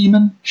dream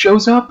demon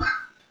shows up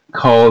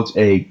called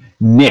a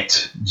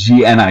Gnit,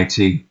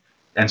 G-N-I-T,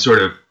 and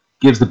sort of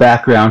gives the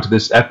background to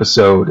this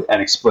episode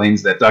and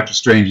explains that Doctor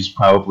Strange is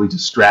probably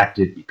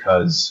distracted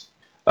because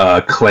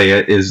Clea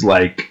is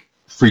like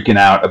freaking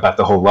out about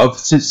the whole love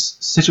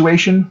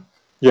situation.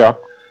 Yeah.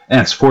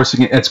 And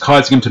it's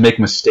causing him to make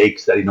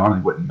mistakes that he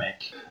normally wouldn't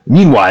make.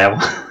 Meanwhile,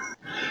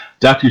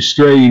 Doctor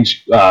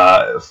Strange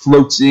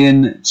floats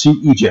in to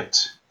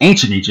Egypt,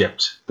 ancient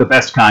Egypt, the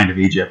best kind of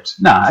Egypt.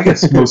 Nah, I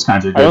guess most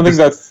kinds are good. I don't think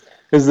that's.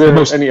 Is there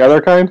any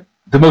other kind?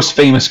 The most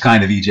famous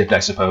kind of Egypt, I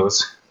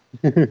suppose.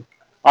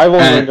 I've only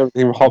learned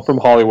everything from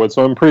Hollywood,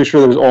 so I'm pretty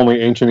sure there's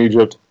only ancient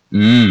Egypt.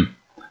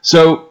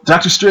 So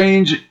Doctor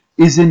Strange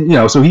is in,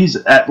 so he's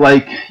at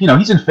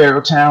he's in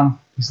Pharaoh Town.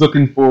 He's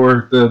looking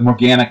for the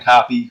Morgana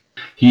copy.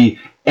 He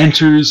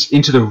enters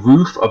into the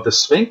roof of the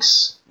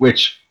Sphinx,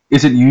 which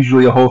isn't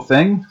usually a whole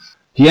thing.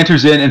 He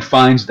enters in and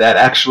finds that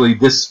actually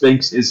this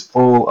Sphinx is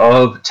full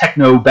of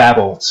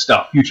techno-babble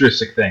stuff,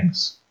 futuristic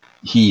things.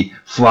 He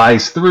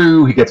flies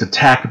through. He gets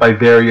attacked by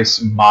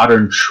various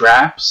modern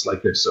traps,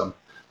 like there's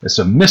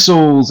some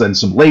missiles and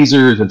some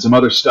lasers and some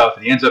other stuff,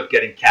 and he ends up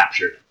getting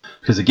captured.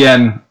 Because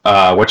again,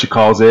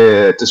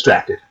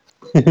 distracted.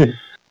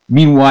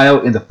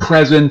 Meanwhile, in the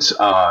present,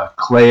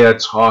 Clea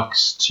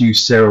talks to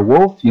Sarah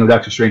Wolf,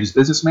 Doctor Strange's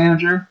business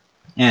manager,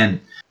 and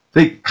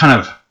they kind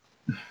of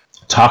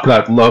talk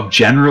about love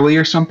generally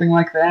or something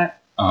like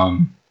that.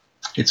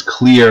 It's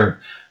clear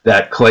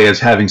that Clea is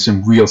having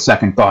some real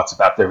second thoughts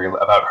about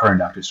her and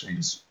Doctor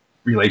Strange's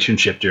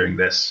relationship during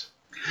this.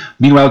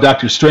 Meanwhile,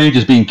 Doctor Strange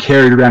is being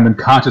carried around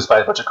unconscious by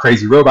a bunch of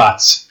crazy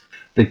robots.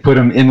 They put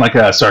him in like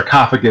a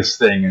sarcophagus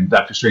thing, and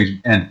Doctor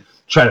Strange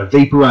try to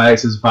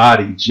vaporize his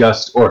body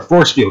or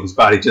force field his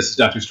body just as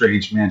Doctor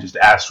Strange manages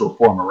to astral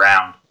form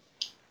around.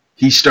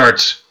 He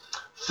starts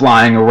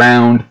flying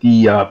around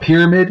the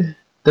pyramid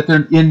that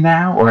they're in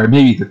now, or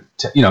maybe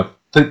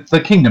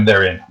the kingdom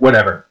they're in,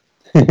 whatever.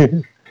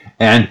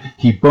 And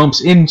he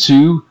bumps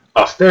into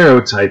a Pharaoh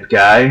type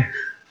guy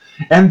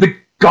and the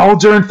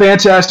Galdern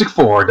Fantastic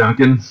Four,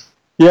 Duncan.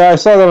 Yeah, I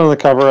saw that on the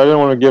cover. I didn't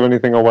want to give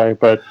anything away,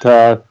 but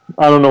I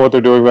don't know what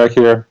they're doing back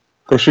here.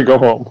 They should go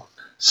home.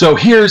 So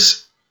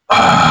here's...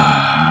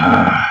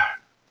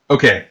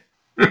 okay.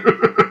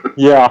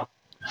 Yeah.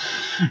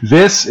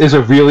 This is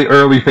a really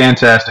early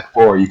Fantastic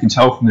Four. You can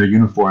tell from their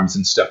uniforms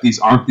and stuff. These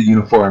aren't the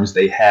uniforms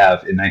they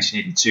have in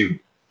 1982.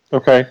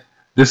 Okay.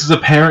 This is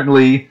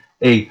apparently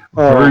a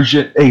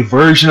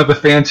version of the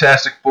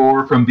Fantastic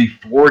Four from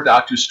before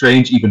Doctor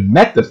Strange even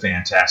met the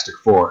Fantastic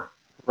Four.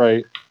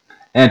 Right.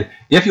 And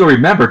if you'll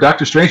remember,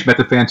 Doctor Strange met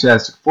the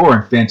Fantastic Four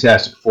in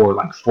Fantastic Four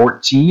like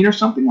 14 or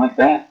something like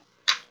that.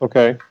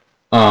 Okay.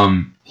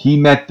 He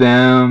met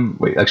them...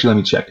 Wait, actually, let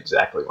me check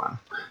exactly when.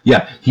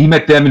 Yeah, he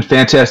met them in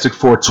Fantastic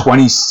Four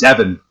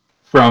 27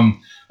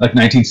 from,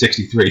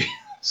 1963.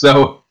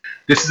 So,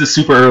 this is a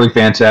super early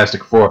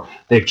Fantastic Four.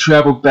 They've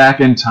traveled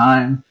back in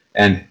time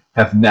and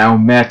have now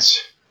met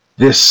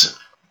this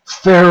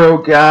Pharaoh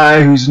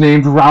guy who's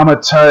named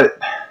Ramatut.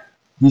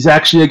 He's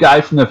actually a guy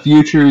from the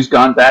future who's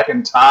gone back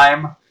in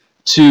time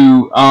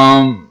to,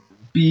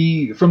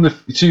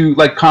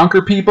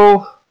 conquer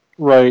people.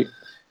 Right.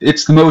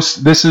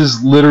 This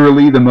is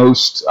literally the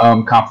most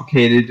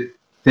complicated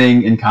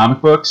thing in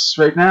comic books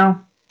right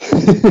now.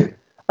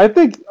 I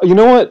think, you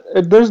know what?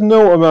 There's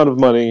no amount of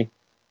money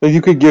that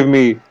you could give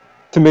me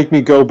to make me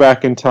go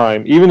back in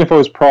time, even if I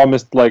was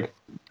promised,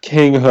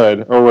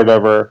 kinghood or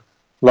whatever.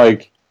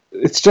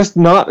 It's just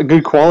not a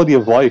good quality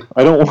of life.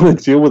 I don't want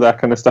to deal with that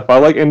kind of stuff. I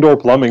like indoor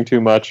plumbing too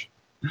much.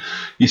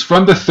 He's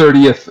from the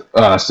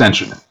 30th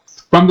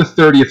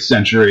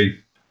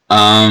century.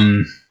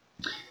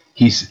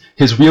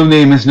 His real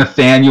name is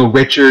Nathaniel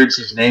Richards.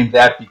 He's named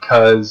that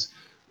because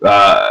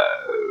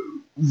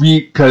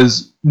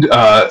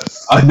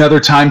another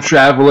time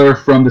traveler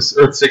from this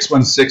Earth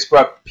 616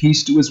 brought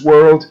peace to his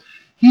world.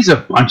 He's a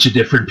bunch of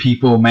different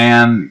people,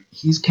 man.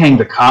 He's Kang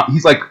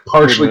he's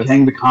partially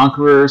Kang the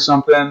Conqueror or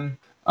something.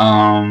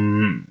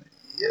 You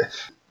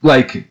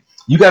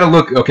gotta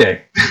look.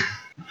 Okay,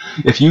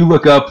 if you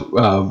look up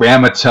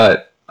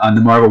Ramatut on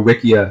the Marvel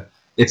Wikia,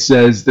 it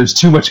says there's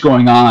too much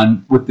going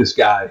on with this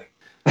guy.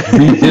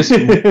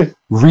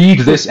 Read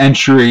this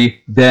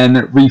entry,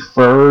 then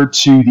refer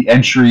to the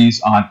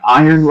entries on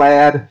Iron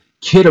Lad,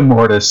 Kid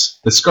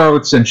Immortus, the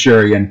Scarlet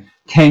Centurion,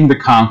 Kang the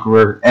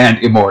Conqueror, and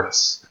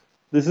Immortus.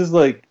 This is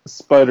like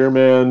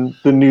Spider-Man,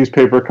 the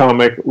newspaper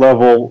comic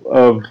level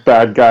of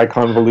bad guy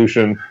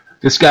convolution.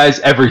 This guy's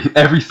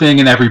everything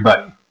and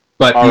everybody.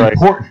 But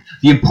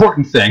the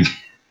important thing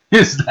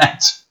is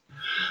that,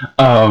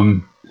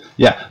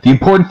 the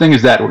important thing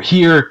is that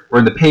we're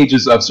in the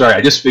pages of,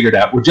 I just figured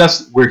out,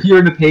 we're here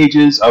in the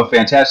pages of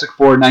Fantastic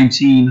Four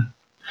 19.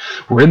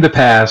 We're in the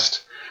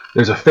past.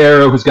 There's a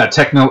pharaoh who's got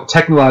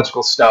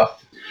technological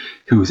stuff,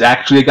 who's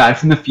actually a guy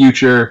from the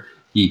future.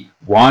 He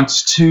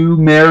wants to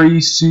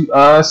marry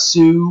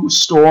Sue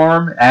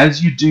Storm,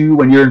 as you do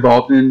when you're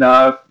involved in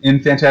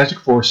Fantastic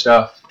Four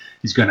stuff.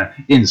 He's going to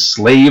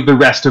enslave the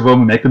rest of them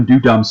and make them do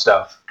dumb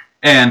stuff.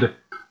 And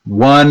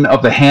one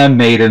of the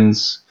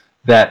handmaidens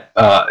that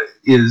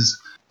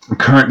is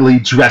currently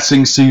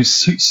dressing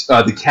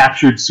the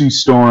captured Sue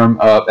Storm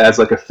as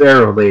like a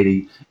pharaoh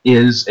lady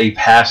is a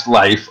past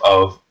life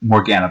of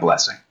Morgana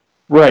Blessing.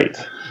 Right.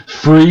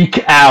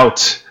 Freak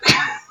out.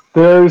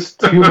 There's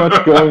too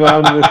much going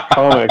on in this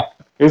comic.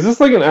 Is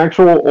this like an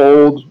actual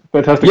old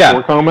Fantastic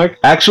Four comic?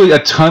 Actually, a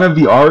ton of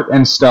the art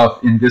and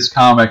stuff in this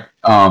comic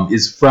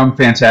is from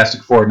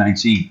Fantastic Four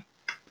 19.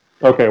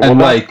 Okay, well,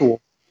 that's cool.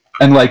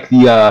 And like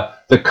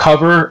the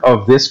cover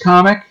of this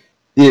comic,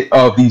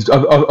 of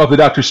the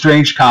Doctor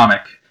Strange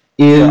comic,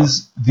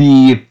 is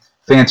the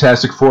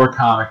Fantastic Four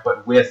comic,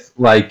 but with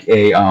like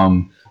a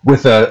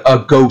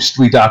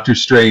ghostly Doctor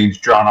Strange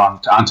drawn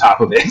on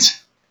top of it.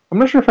 I'm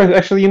not sure if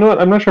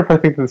I'm not sure if I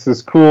think this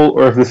is cool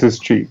or if this is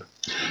cheap.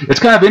 It's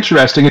kind of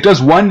interesting. It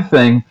does one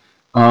thing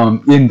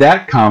in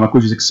that comic,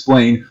 which is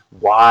explain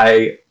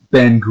why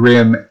Ben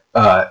Grimm,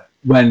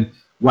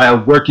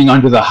 while working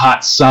under the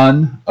hot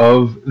sun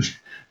of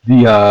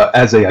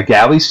as a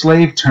galley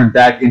slave, turned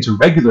back into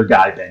regular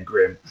guy Ben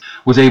Grimm,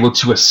 was able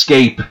to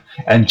escape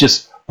and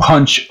just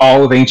punch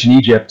all of ancient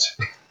Egypt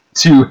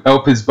to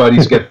help his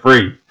buddies get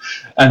free,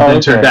 and then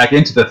turn back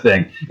into the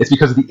Thing. It's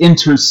because of the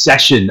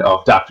intercession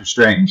of Doctor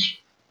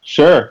Strange.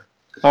 Sure.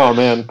 Oh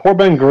man, poor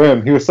Ben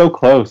Grimm. He was so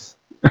close.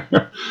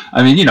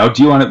 I mean,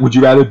 would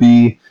you rather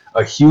be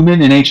a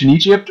human in ancient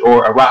Egypt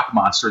or a rock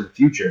monster in the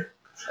future?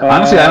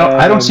 Honestly,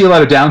 I don't see a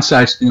lot of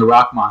downsides to being a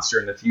rock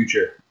monster in the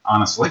future,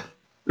 honestly.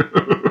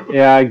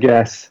 Yeah, I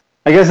guess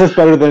that's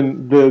better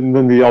than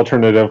the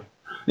alternative.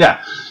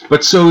 Yeah,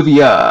 but so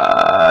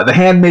the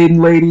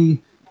handmaiden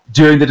lady,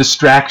 during the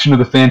distraction of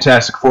the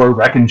Fantastic Four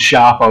wrecking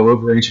shop all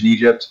over ancient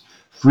Egypt,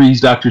 frees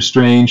Doctor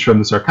Strange from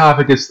the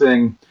sarcophagus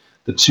thing.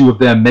 The two of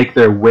them make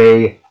their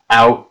way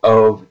out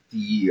of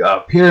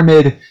the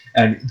pyramid,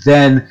 and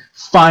then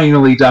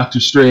finally Doctor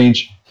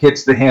Strange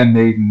hits the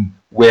handmaiden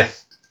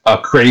with a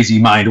crazy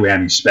mind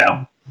whammy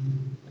spell.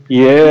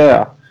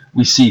 Yeah.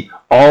 We see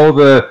all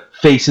the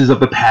faces of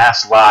the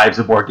past lives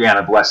of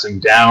Morgana Blessing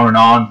down and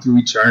on through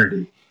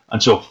eternity,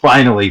 until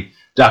finally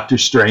Doctor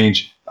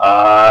Strange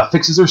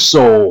fixes her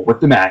soul with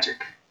the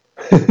magic.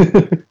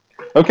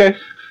 Okay.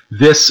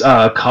 This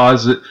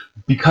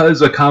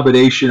because a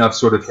combination of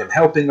sort of him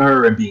helping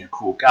her and being a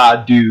cool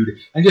god dude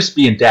and just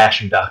being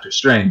dashing Doctor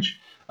Strange,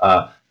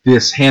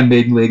 this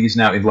handmaiden lady is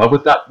now in love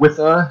with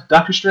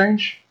Doctor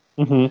Strange,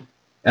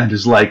 and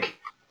is like,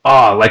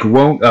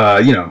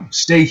 won't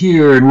stay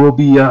here and we'll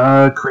be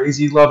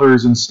crazy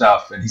lovers and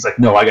stuff. And he's like,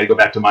 no, I got to go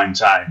back to mine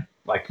time.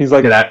 Like, he's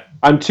like,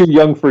 I'm too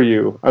young for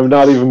you. I've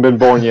not even been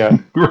born yet.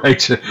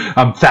 Right.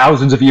 I'm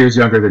thousands of years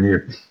younger than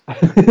you.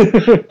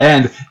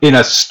 And in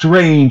a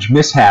strange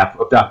mishap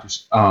of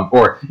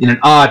or in an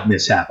odd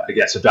mishap, I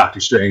guess, of Doctor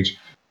Strange,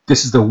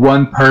 this is the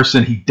one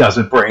person he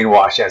doesn't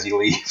brainwash as he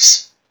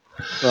leaves.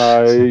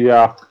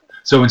 Yeah.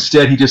 So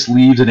instead, he just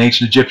leaves an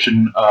ancient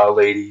Egyptian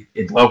lady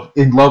in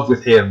love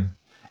with him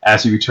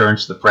as he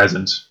returns to the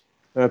present.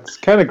 That's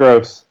kind of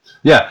gross.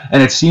 Yeah,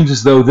 and it seems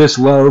as though this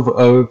love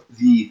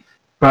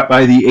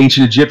by the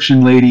ancient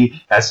Egyptian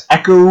lady has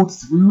echoed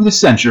through the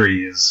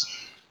centuries.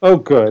 Oh,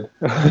 good.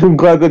 I'm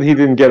glad that he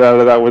didn't get out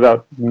of that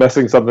without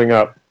messing something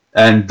up.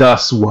 And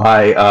thus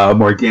why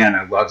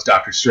Morgana loves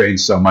Doctor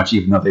Strange so much,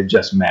 even though they've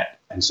just met,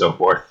 and so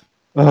forth.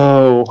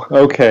 Oh,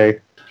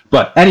 okay.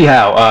 But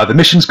anyhow, the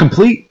mission's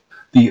complete.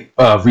 The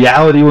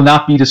reality will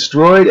not be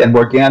destroyed, and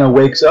Morgana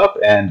wakes up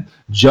and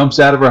jumps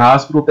out of her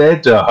hospital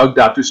bed to hug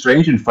Doctor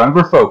Strange in front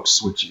of her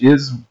folks, which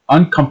is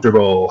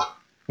uncomfortable.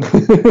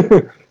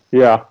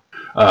 Yeah.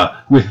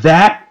 With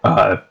that,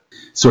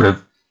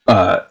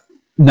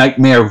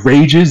 nightmare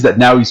rages that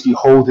now he's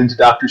beholden to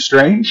Doctor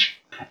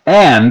Strange.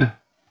 And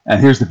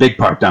here's the big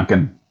part,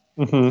 Duncan.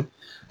 Mm-hmm.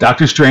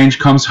 Doctor Strange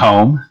comes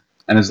home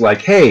and is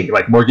like, hey,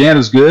 like,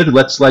 Morgana's good.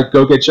 Let's,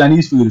 go get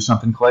Chinese food or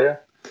something, Clea.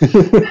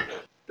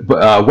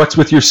 But what's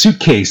with your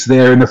suitcase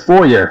there in the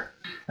foyer?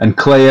 And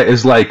Clea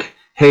is like,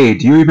 hey,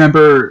 do you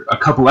remember a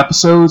couple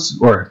episodes,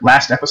 or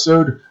last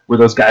episode, where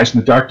those guys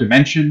from the Dark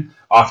Dimension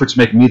offered to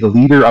make me the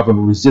leader of a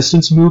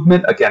resistance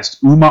movement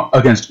against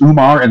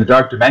Umar in the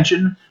Dark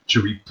Dimension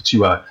to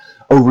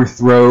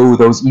overthrow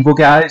those evil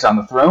guys on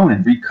the throne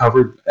and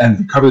recover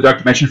the Dark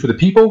Dimension for the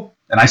people?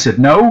 And I said,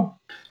 no.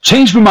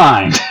 Changed my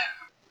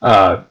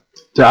mind.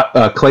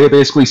 Clea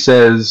basically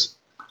says,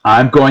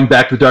 I'm going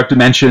back to the Dark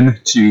Dimension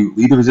to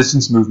lead the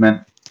resistance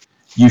movement.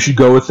 You should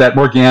go with that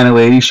Morgana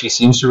lady. She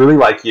seems to really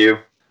like you.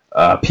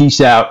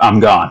 Peace out. I'm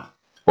gone.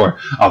 Or,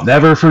 I'll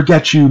never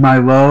forget you, my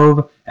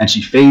love. And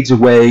she fades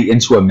away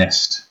into a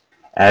mist.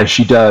 As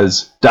she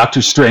does,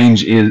 Doctor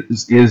Strange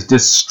is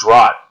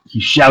distraught. He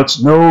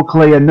shouts, no,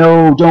 Clea,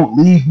 no, don't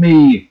leave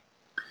me.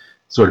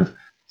 Sort of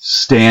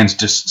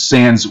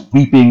stands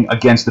weeping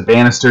against the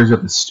banisters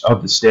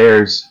of the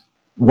stairs.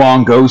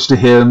 Wong goes to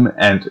him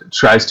and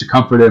tries to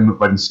comfort him,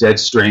 but instead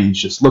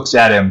Strange just looks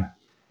at him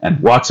and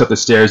walks up the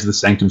stairs of the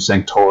Sanctum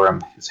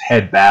Sanctorum, his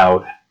head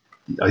bowed.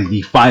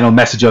 The final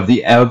message of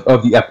the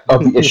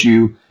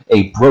issue: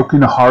 a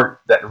broken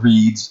heart that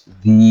reads,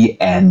 "The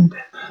end."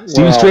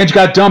 Stephen Strange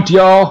got dumped,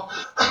 y'all.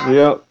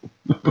 Yep,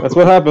 that's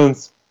what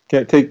happens.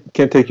 Can't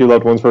take your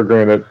loved ones for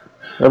granted.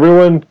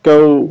 Everyone,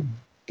 go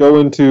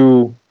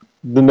into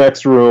the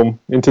next room,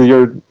 into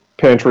your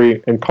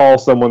pantry, and call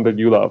someone that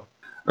you love.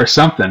 Or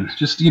something.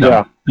 Just be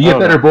a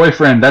better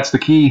boyfriend. That's the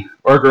key,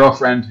 or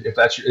girlfriend, if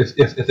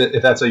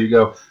that's how you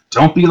go.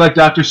 Don't be like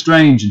Doctor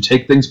Strange and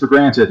take things for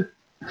granted.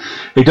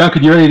 Hey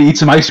Duncan, you ready to eat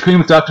some ice cream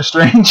with Doctor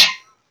Strange?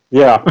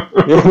 Yeah.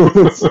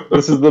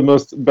 This is the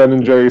most Ben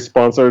and Jerry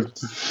sponsored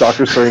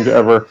Doctor Strange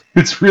ever.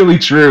 It's really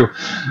true.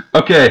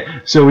 Okay,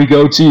 so we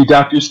go to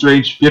Doctor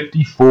Strange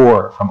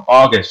 54 from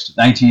August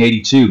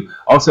 1982.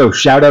 Also,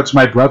 shout out to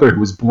my brother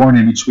who was born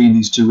in between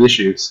these two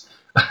issues.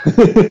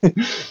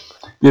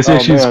 This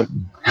issue's...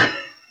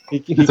 He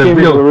came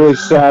into a really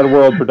sad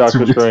world for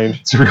Doctor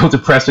Strange. It's a real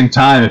depressing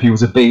time if he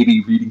was a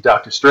baby reading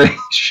Doctor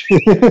Strange.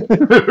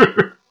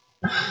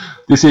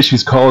 This issue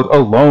is called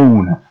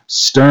Alone.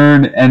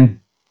 Stern and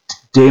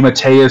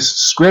DeMatteis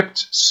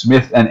script,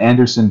 Smith and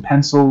Anderson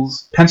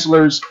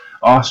pencilers,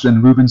 Austin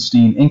and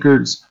Rubenstein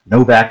inkers,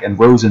 Novak and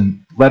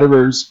Rosen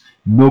letterers,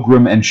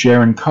 Milgram and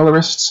Sharon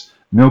colorists,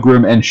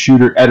 Milgram and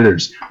Shooter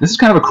editors. This is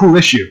kind of a cool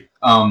issue.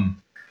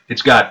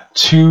 It's got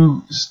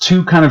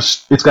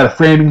it's got a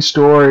framing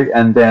story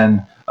and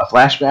then a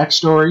flashback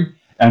story,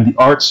 and the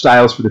art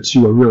styles for the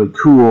two are really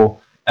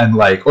cool and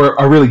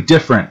are really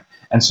different.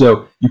 And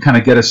so you kind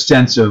of get a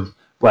sense of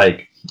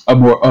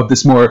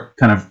this more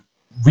kind of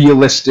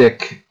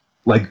realistic,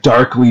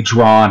 darkly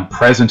drawn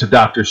present of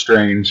Doctor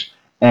Strange,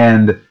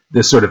 and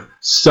this sort of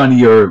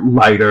sunnier,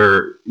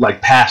 lighter,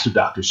 past of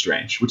Doctor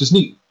Strange, which is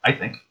neat, I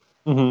think.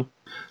 Mm-hmm.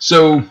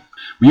 So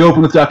we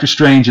open with Doctor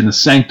Strange in the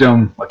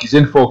Sanctum, he's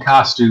in full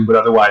costume, but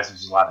otherwise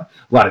there's a lot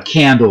of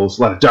candles,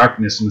 a lot of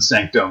darkness in the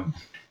Sanctum.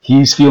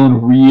 He's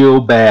feeling real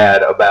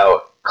bad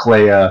about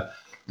Clea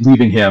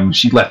leaving him.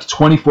 She left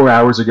 24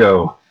 hours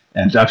ago,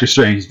 and Doctor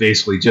Strange is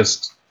basically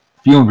just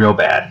feeling real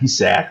bad. He's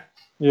sad.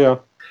 Yeah.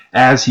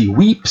 As he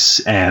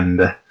weeps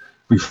and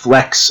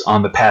reflects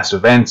on the past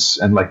events,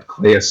 and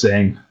Clea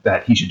saying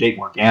that he should date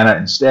Morgana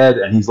instead,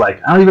 and he's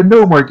like, I don't even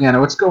know Morgana,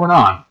 what's going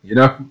on?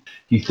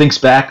 He thinks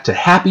back to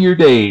happier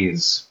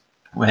days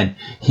when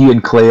he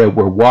and Clea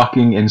were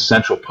walking in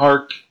Central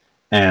Park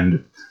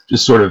and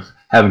just sort of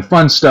having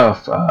fun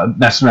stuff,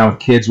 messing around with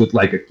kids with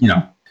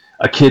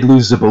a kid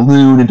loses a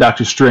balloon and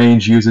Doctor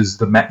Strange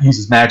uses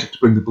magic to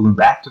bring the balloon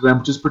back to them,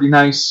 which is pretty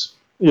nice.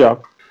 Yeah.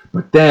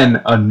 But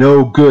then a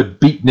no-good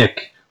beatnik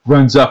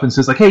runs up and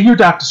says, hey, you're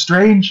Doctor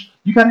Strange.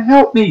 You gotta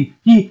help me.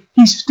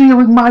 He's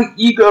stealing my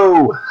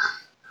ego.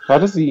 How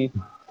does he...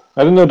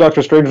 I didn't know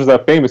Doctor Strange was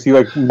that famous. He,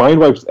 mind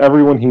wipes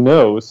everyone he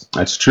knows.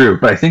 That's true.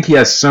 But I think he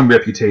has some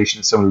reputation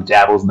as someone who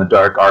dabbles in the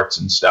dark arts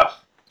and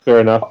stuff. Fair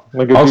enough.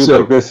 A dude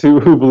like this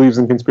who believes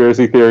in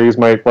conspiracy theories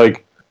might,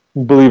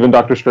 believe in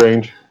Doctor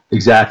Strange.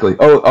 Exactly.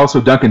 Oh, also,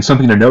 Duncan,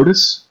 something to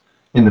notice.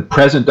 In the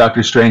present,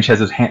 Doctor Strange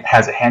has a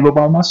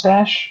handlebar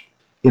mustache.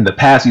 In the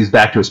past, he's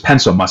back to his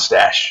pencil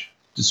mustache.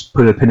 Just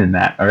put a pin in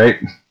that, all right?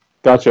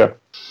 Gotcha.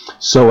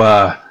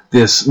 So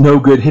this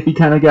no-good hippie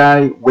kind of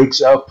guy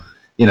wakes up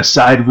in a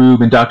side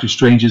room in Doctor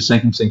Strange's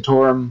Sanctum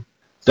Sanctorum.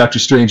 Doctor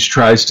Strange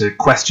tries to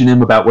question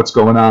him about what's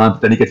going on,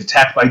 but then he gets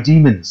attacked by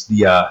demons,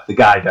 the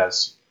guy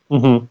does.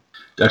 Mm-hmm.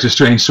 Doctor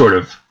Strange sort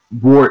of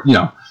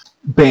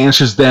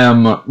banishes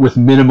them with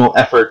minimal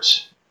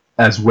effort,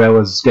 as well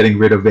as getting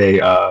rid of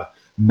a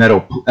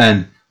metal...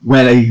 And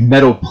when a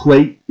metal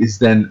plate is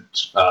then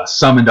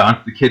summoned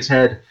onto the kid's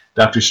head,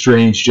 Doctor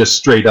Strange just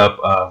straight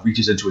up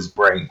reaches into his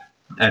brain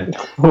and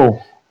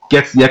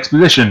gets the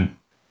exposition.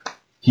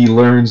 He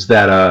learns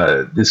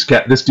that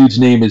this dude's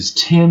name is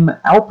Tim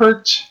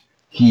Alpert.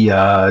 He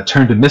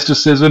turned to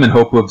mysticism in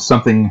hopes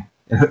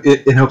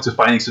of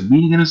finding some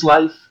meaning in his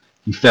life.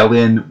 He fell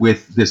in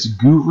with this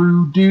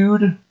guru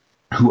dude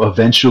who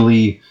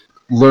eventually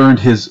learned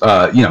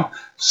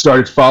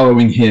started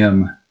following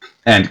him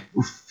and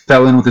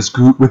fell in with this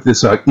group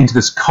into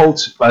this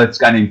cult by this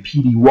guy named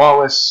P.D.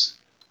 Wallace,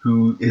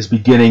 who is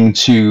beginning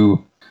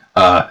to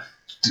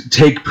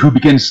who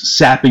begins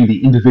sapping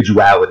the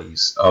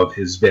individualities of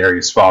his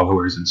various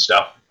followers and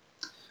stuff.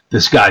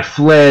 This guy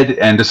fled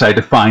and decided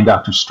to find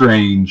Doctor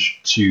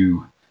Strange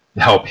to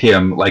help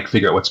him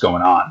figure out what's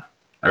going on.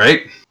 All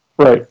right?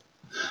 Right.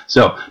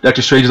 So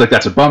Dr. Strange is like,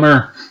 that's a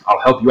bummer.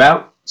 I'll help you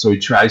out. So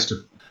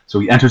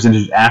he enters into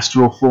his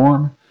astral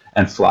form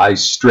and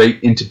flies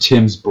straight into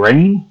Tim's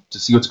brain to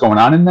see what's going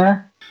on in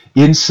there.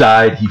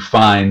 Inside, he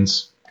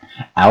finds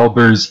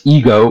Alber's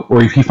ego,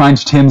 or he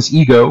finds Tim's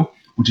ego,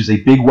 which is a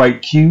big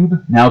white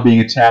cube now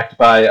being attacked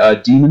by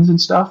demons and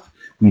stuff.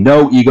 We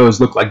know egos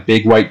look like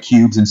big white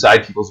cubes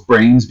inside people's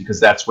brains because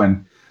that's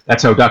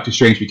how Doctor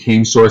Strange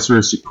became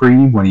Sorcerer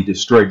Supreme, when he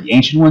destroyed the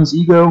Ancient One's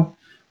ego,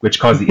 which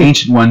caused the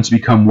Ancient One to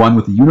become one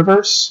with the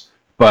universe.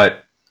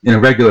 But in a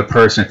regular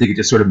person, I think it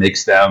just sort of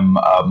makes them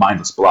a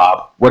mindless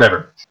blob.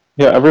 Whatever.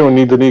 Yeah, everyone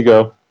needs an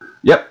ego.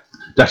 Yep.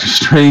 Doctor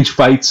Strange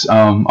fights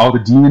all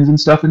the demons and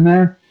stuff in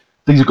there.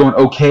 Things are going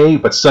okay,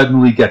 but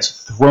suddenly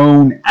gets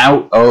thrown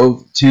out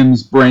of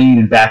Tim's brain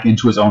and back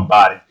into his own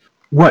body.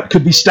 What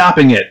could be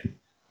stopping it?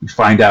 We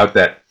find out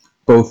that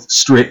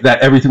that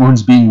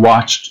everyone's being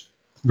watched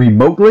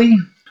remotely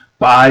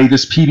by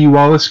this P.B.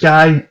 Wallace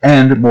guy,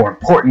 and more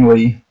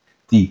importantly,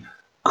 the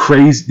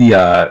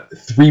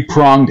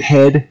three-pronged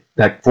head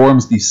that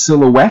forms the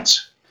silhouette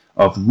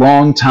of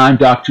longtime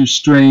Doctor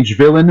Strange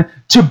villain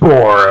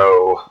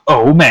Toboro.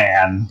 Oh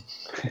man.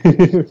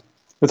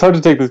 It's hard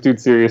to take this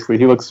dude seriously.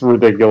 He looks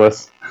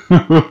ridiculous.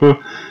 I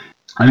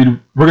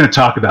mean, we're going to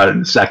talk about it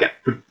in a second.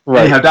 But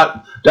right.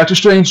 Anyhow, Doctor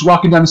Strange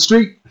walking down the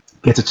street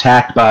gets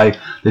attacked by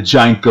the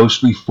giant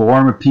ghostly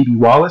form of P.B.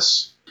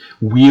 Wallace,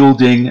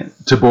 wielding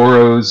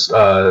Toboro's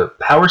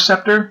power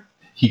scepter.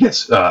 He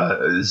gets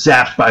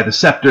zapped by the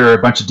scepter.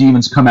 A bunch of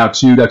demons come out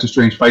too. Doctor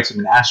Strange fights him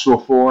in astral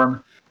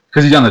form.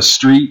 Because he's on the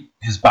street,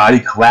 his body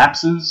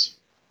collapses,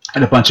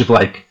 and a bunch of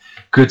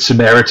good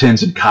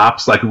Samaritans and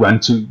cops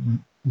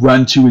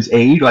run to his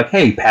aid, like,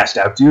 hey, passed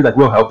out dude,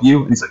 we'll help you.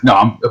 And he's like,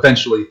 no,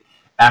 eventually,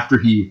 after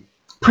he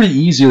pretty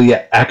easily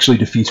actually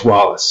defeats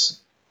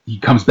Wallace, he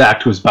comes back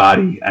to his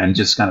body and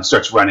just kind of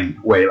starts running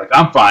away, like,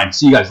 I'm fine,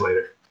 see you guys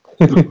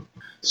later.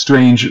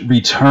 Strange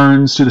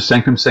returns to the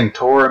Sanctum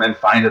Sanctorum and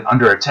finds it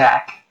under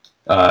attack.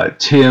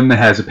 Tim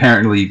has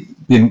apparently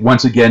been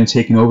once again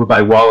taken over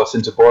by Wallace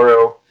and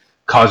Toboro,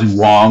 causing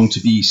Wong to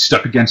be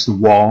stuck against the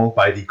wall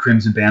by the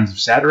Crimson Bands of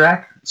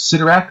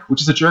Cyttorak,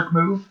 which is a jerk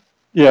move.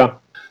 Yeah.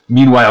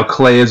 Meanwhile,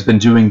 Clay has been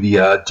doing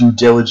the due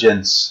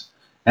diligence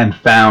and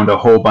found a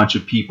whole bunch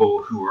of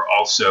people who are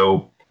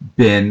also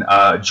been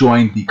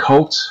joined the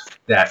cult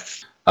that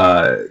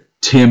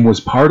Tim was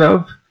part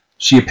of.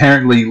 She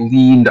apparently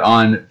leaned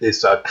on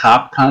this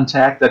cop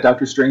contact that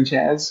Doctor Strange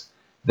has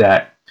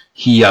that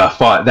he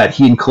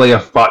and Clay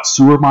fought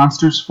sewer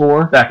monsters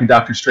for back in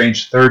Doctor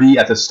Strange 30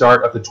 at the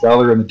start of the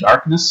Dweller in the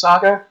Darkness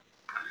saga.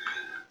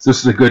 So this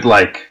is a good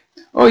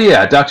oh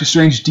yeah, Doctor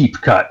Strange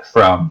deep cut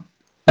from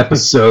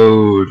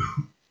episode,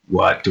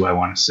 what do I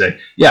want to say?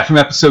 Yeah, from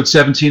episode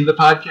 17 of the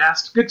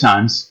podcast. Good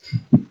times.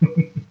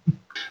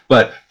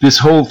 But this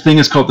whole thing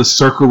is called the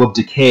Circle of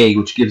Decay,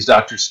 which gives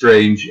Doctor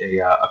Strange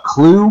a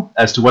clue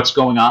as to what's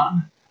going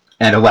on,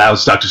 and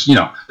allows Doctor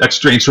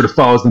Strange sort of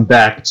follows them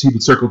back to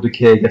the Circle of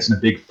Decay, gets in a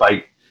big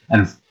fight,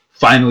 and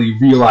finally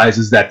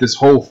realizes that this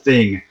whole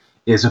thing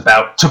is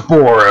about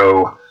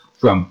Toboro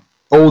from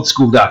old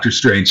school Doctor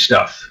Strange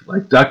stuff.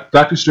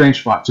 Doctor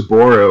Strange fought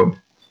Toboro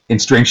in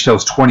Strange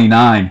Tales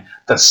 29,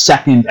 the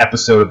second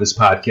episode of this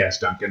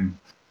podcast, Duncan.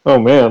 Oh,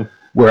 man.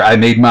 Where I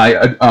made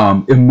my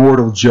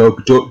immortal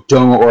joke,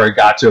 Domo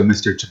Arigato,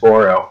 Mr.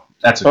 Toboro.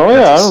 I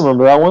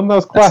remember that one. That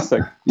was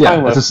classic.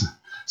 That's a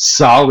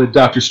solid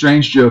Doctor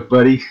Strange joke,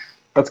 buddy.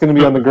 That's going to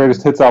be on the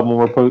Greatest Hits album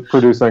we're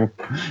producing.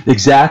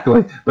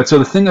 Exactly. But so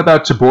the thing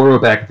about Toboro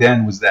back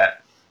then was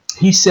that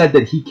he said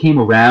that he came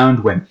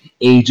around when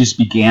ages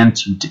began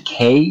to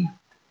decay,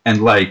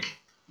 and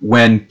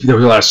when there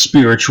was a lot of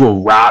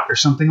spiritual rot or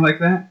something like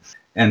that.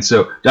 And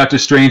so Doctor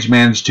Strange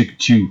managed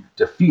to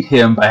defeat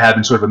him by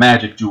having sort of a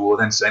magic duel,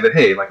 and then saying that,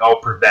 hey, I'll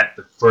prevent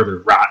the further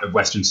rot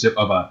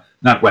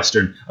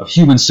of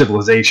human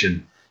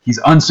civilization. He's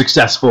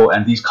unsuccessful,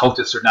 and these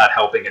cultists are not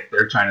helping it.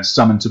 They're trying to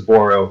summon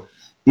Toboro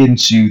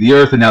into the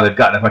earth, and now they've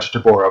gotten a bunch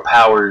of Toboro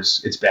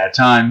powers. It's bad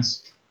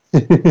times.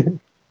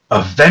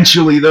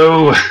 Eventually,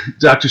 though,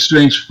 Doctor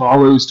Strange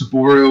follows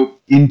Toboro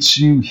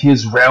into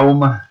his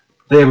realm.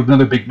 They have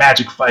another big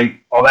magic fight,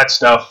 all that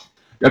stuff.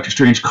 Doctor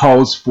Strange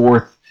calls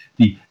forth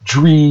the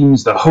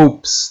dreams, the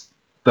hopes,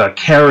 the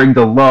caring,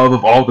 the love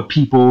of all the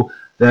people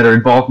that are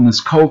involved in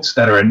this cult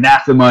that are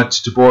anathema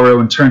to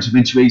Toboro, and turns him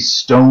into a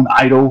stone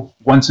idol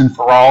once and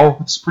for all.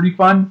 It's pretty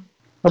fun.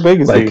 How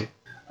big is he?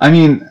 I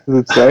mean... Does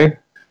it say?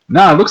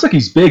 Nah, it looks like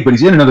he's big, but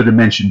he's in another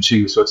dimension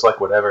too, so it's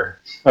whatever.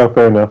 Oh,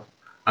 fair enough.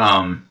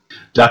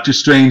 Doctor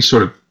Strange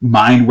sort of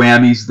mind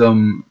whammies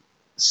them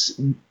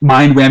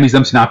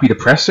to not be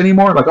depressed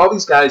anymore. All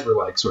these guys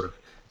were sort of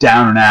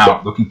down and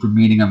out, looking for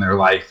meaning in their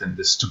life, and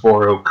this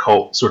Toboro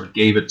cult sort of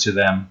gave it to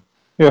them.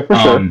 Yeah, for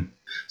sure.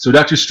 So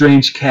Doctor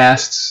Strange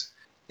casts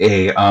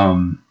a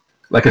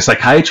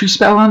psychiatry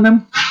spell on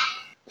them.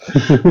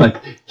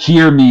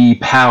 Hear me,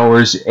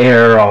 powers,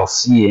 air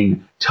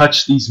all-seeing,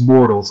 touch these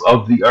mortals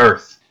of the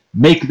earth,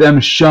 make them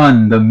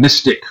shun the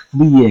mystic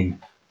fleeing,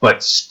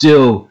 but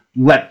still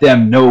let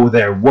them know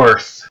their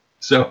worth.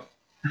 So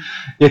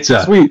It's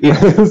a Sweet.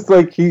 It's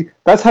like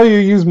that's how you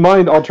use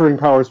mind altering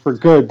powers for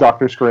good,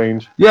 Doctor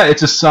Strange. Yeah,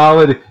 it's a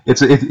solid.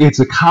 It's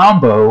a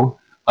combo,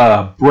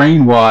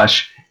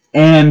 brainwash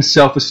and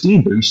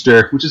self-esteem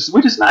booster, which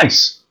is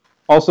nice.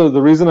 Also,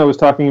 the reason I was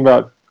talking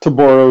about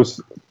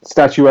Taboro's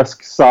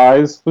statuesque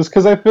size was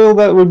because I feel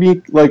that would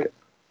be like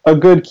a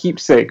good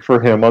keepsake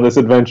for him on this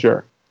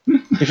adventure.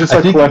 He should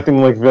start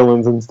collecting like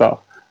villains and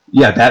stuff.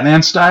 Yeah,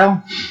 Batman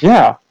style.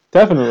 Yeah,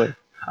 definitely.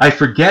 I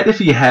forget if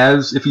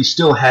he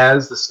still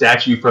has the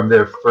statue from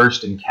their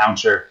first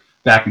encounter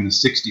back in the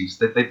 '60s.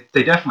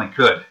 They definitely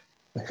could.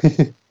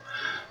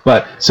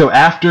 But so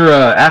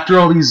after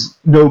all these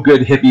no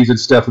good hippies and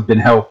stuff have been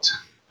helped,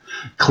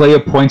 Clea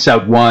points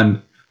out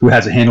one who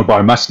has a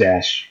handlebar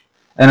mustache,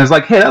 and is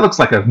like, "Hey, that looks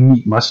like a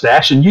neat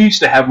mustache, and you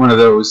used to have one of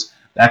those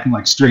back in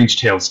like Strange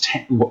Tales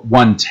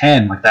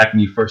 110, like back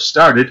when you first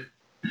started.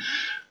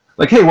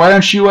 Like, hey, why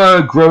don't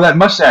you grow that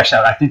mustache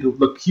out? I think it would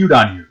look cute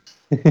on you."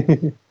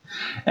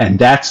 And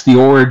that's the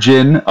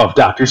origin of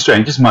Doctor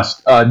Strange's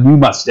new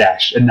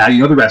mustache, and now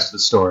you know the rest of the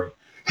story.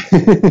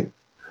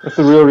 That's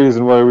the real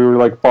reason why we were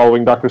like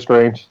following Doctor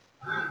Strange.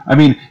 I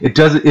mean, it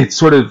does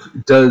sort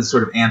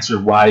of answer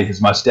why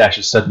his mustache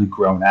has suddenly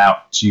grown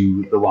out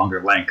to the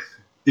longer length,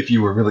 if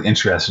you were really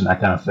interested in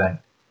that kind of thing.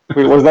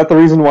 Wait, was that the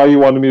reason why you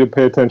wanted me to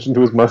pay attention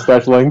to his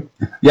mustache length?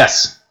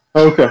 Yes.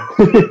 Okay.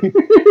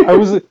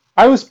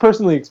 I was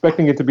personally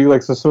expecting it to be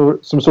like some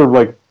sort of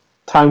like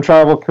time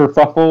travel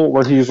kerfuffle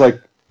where he's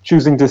like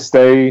choosing to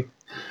stay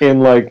in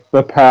like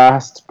the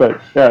past,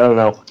 but yeah, I don't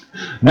know.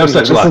 No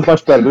such luck. This is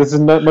much better. This is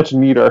not much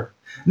neater.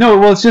 No,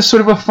 well, it's just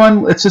sort of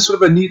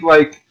a neat,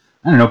 like,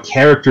 I don't know,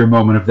 character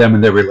moment of them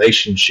and their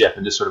relationship,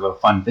 and just sort of a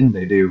fun thing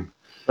they do.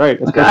 Right.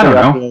 Like, I don't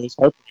know.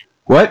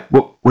 What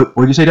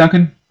did you say,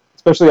 Duncan?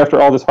 Especially after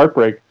all this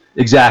heartbreak.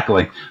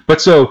 Exactly.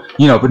 But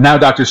now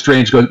Doctor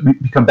Strange we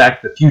come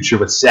back to the future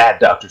with sad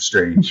Doctor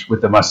Strange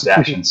with the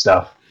mustache and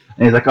stuff.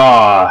 And he's like,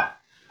 I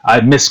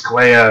miss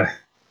Clea.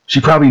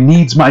 She probably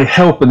needs my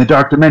help in the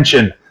Dark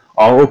Dimension.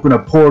 I'll open a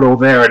portal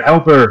there and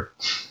help her.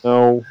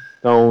 No,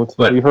 don't.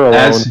 But leave her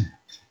alone.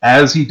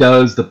 As he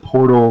does, the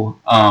portal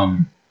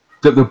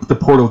the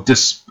portal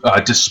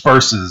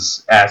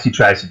disperses as he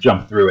tries to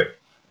jump through it,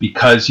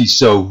 because he's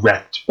so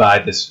wrecked by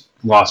this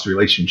lost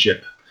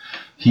relationship.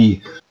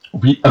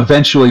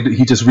 Eventually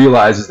he just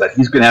realizes that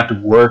he's going to have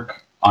to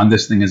work on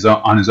this thing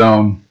on his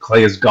own.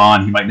 Clea's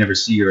gone. He might never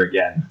see her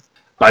again.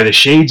 By the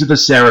shades of the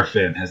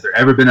Seraphim, has there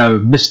ever been a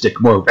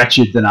mystic more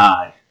wretched than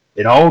I?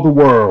 In all the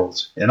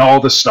world, in all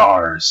the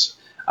stars,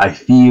 I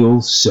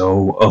feel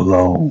so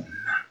alone.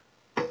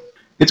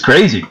 It's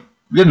crazy.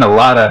 We're getting a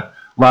lot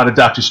of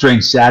Doctor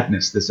Strange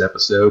sadness this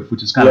episode,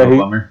 which is kind of a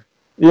bummer.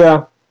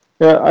 Yeah,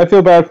 I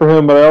feel bad for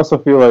him, but I also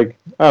feel like,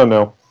 I don't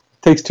know,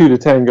 it takes 2 to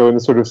tango in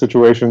this sort of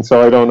situation,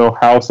 so I don't know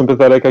how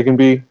sympathetic I can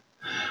be.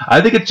 I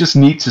think it's just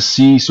neat to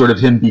see sort of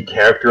him be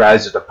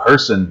characterized as a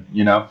person,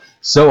 you know?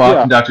 So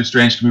often Doctor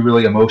Strange can be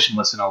really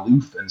emotionless and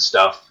aloof and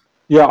stuff.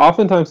 Yeah,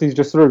 oftentimes he's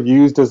just sort of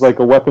used as like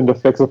a weapon to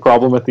fix a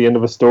problem at the end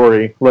of a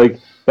story. Like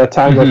that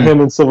time that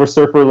him and Silver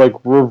Surfer like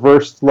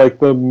reversed like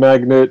the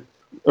magnet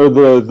or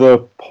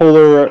the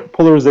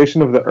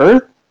polarization of the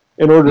Earth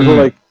in order to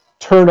like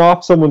turn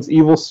off someone's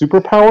evil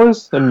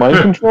superpowers and mind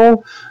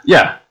control.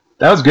 Yeah,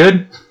 that was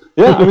good.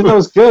 Yeah, I mean that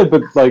was good,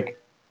 but like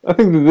I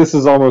think that this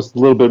is almost a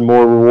little bit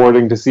more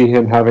rewarding to see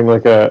him having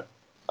like a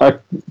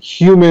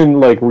human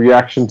like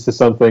reaction to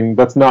something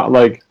that's not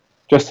like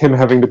just him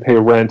having to pay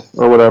rent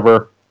or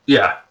whatever.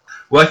 Yeah.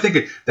 Well, I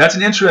think that's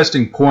an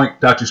interesting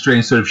point. Doctor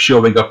Strange sort of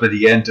showing up at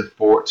the end to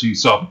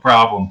solve the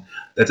problem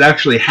that's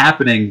actually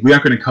happening. We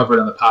aren't going to cover it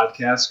on the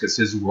podcast because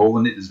his role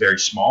in it is very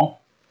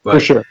small. But for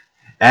sure.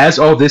 As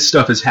all this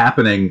stuff is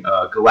happening,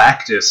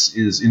 Galactus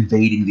is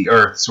invading the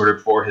Earth, sort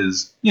of for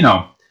his,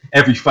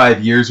 every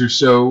 5 years or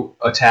so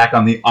attack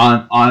on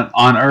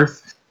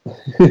Earth.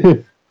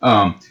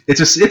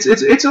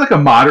 It's like a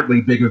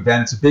moderately big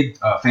event. It's a big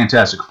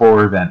Fantastic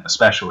Four event,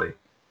 especially.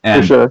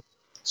 And for sure.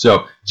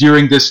 So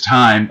during this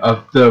time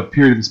of the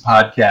period of this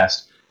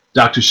podcast,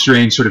 Doctor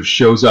Strange sort of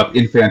shows up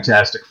in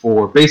Fantastic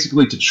Four,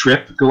 basically to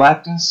trip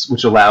Galactus,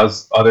 which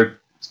allows other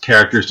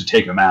characters to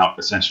take him out,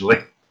 essentially.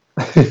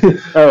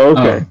 Oh,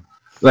 okay.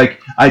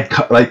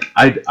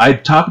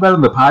 I'd talk about it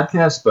on the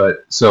podcast,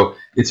 but so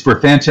it's for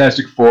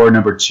Fantastic Four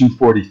number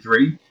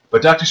 243.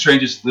 But Doctor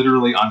Strange is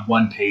literally on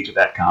one page of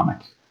that comic.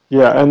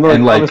 Yeah, and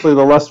honestly,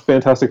 the less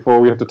Fantastic Four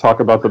we have to talk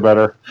about, the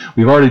better.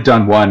 We've already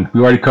done one.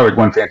 We already covered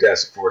one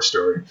Fantastic Four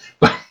story.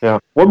 Yeah.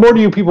 What more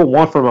do you people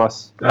want from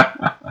us?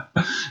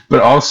 But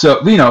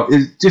also,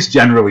 just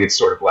generally, it's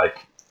sort of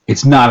like,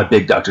 it's not a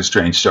big Doctor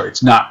Strange story.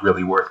 It's not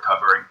really worth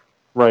covering.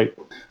 Right.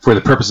 For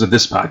the purpose of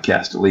this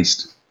podcast, at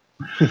least.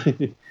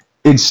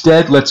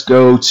 Instead, let's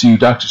go to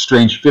Doctor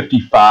Strange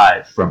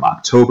 55 from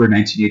October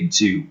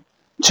 1982.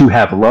 To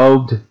Have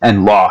Loved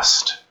and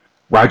Lost.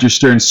 Roger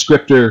Stern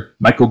scripter,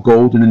 Michael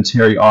Golden and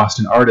Terry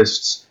Austin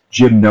artists,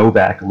 Jim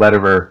Novak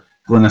letterer,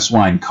 Glennis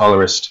Wine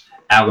colorist,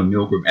 Alan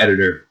Milgram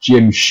editor,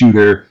 Jim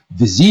Shooter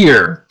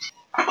Vizier.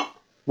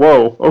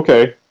 Whoa,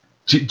 okay.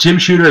 Jim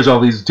Shooter has all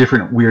these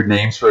different weird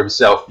names for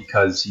himself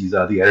because he's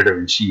the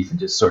editor-in-chief and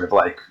just sort of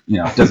like,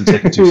 doesn't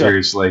take it too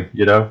seriously,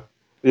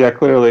 Yeah,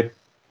 clearly.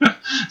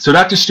 So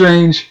Doctor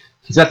Strange,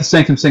 he's at the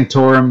Sanctum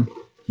Sanctorum.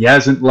 He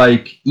hasn't,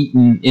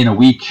 eaten in a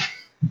week.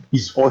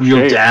 He's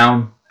real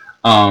down.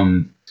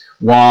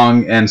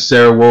 Wong and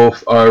Sarah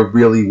Wolf are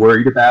really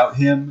worried about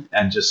him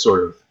and just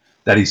sort of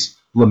that he's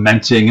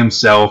lamenting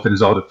himself and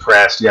is all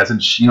depressed. He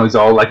hasn't, he's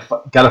all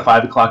got a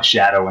 5 o'clock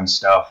shadow and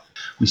stuff.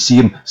 We see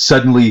him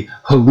suddenly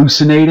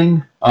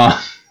hallucinating,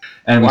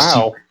 and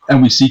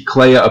we see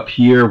Clea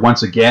appear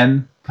once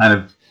again, kind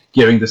of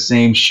giving the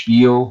same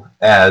spiel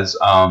as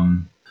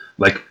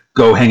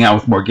go hang out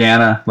with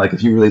Morgana. Like,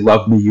 if you really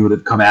loved me, you would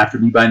have come after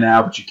me by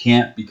now, but you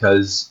can't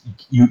because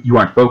you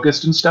aren't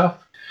focused and stuff.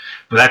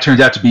 But that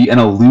turns out to be an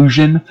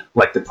illusion.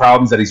 Like, the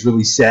problem's that he's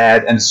really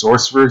sad and a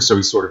sorcerer, so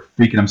he's sort of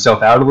freaking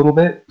himself out a little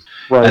bit.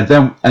 Right.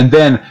 And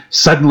then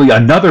suddenly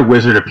another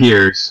wizard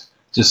appears,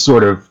 just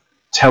sort of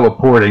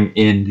teleporting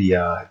in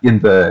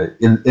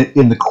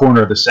the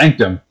corner of the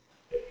sanctum.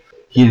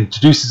 He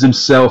introduces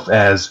himself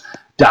as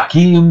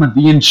Dakim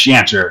the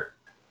Enchanter,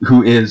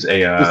 who is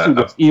this dude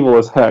looks evil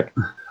as heck.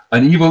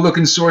 An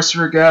evil-looking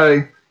sorcerer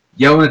guy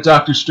yelling at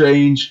Doctor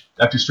Strange.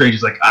 Doctor Strange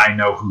is like, "I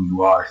know who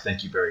you are.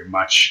 Thank you very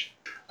much."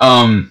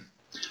 And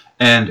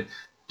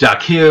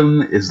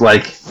Dakim is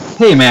like,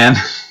 "Hey, man,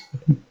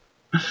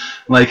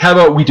 how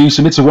about we do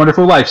some It's a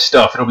Wonderful Life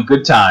stuff? It'll be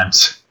good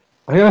times."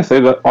 I gotta say,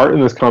 the art in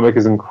this comic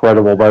is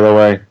incredible, by the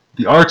way.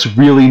 The art's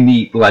really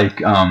neat.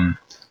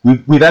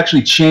 We've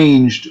actually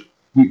changed.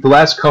 The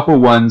last couple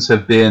ones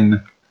have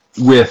been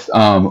with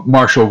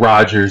Marshall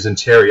Rogers and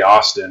Terry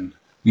Austin.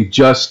 We've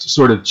just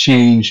sort of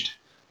changed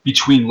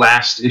between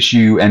last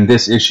issue and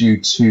this issue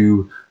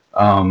to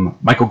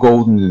Michael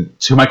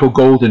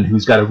Golden,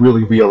 who's got a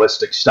really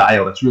realistic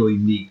style that's really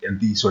neat and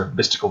these sort of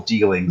mystical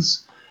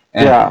dealings.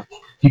 And yeah.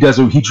 He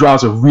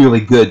draws a really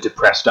good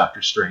depressed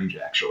Doctor Strange,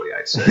 actually,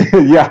 I'd say.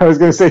 Yeah, I was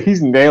going to say,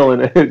 he's nailing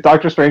it.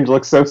 Doctor Strange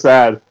looks so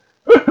sad.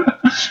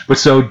 But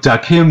so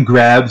Dakim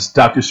grabs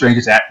Doctor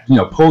Strange's,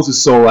 pulls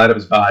his soul out of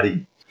his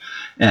body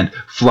and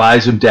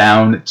flies him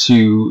down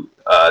to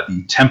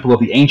the Temple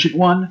of the Ancient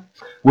One,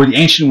 where the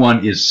Ancient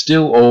One is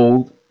still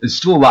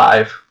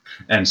alive,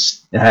 and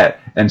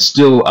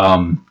still,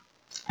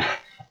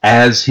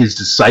 as his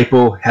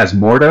disciple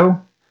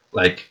Hasmordo,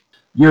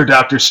 "You're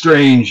Doctor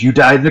Strange. You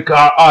died in an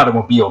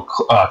automobile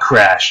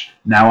crash.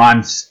 Now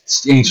I'm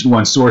Ancient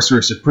One,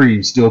 Sorcerer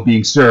Supreme, still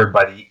being served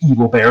by the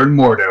evil Baron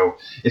Mordo.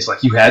 It's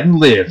like you hadn't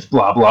lived,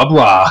 blah, blah,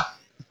 blah."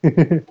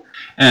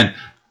 And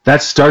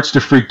that starts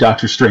to freak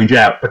Doctor Strange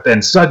out. But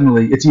then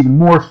suddenly, it's even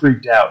more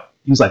freaked out.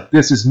 He's like,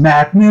 "This is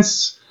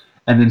madness."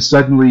 And then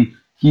suddenly,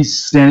 he's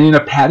standing in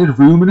a padded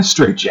room in a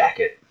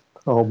straitjacket.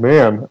 Oh,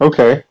 man.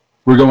 Okay.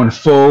 We're going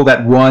full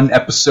that one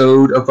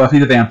episode of Buffy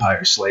the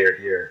Vampire Slayer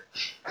here.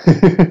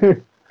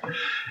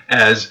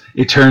 As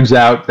it turns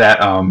out that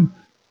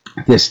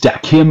this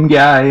Dakim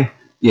guy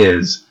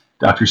is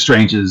Doctor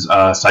Strange's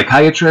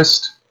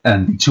psychiatrist,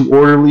 and the two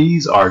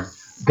orderlies are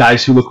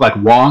guys who look like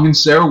Wong and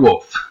Sarah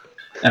Wolf.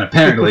 And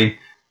apparently,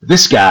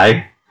 this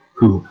guy,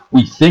 who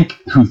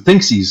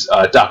thinks he's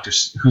Doctor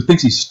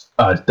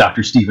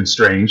Stephen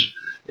Strange,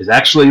 is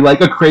actually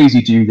like a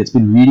crazy dude that's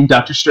been reading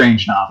Doctor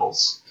Strange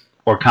novels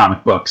or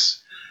comic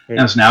books, and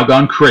has now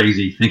gone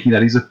crazy, thinking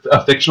that he's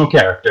a fictional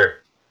character.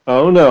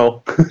 Oh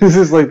no. This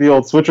is like the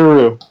old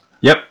switcheroo.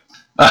 Yep.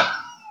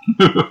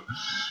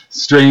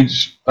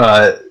 Strange.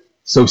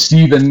 So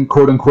Stephen,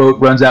 quote unquote,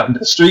 runs out into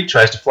the street,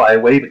 tries to fly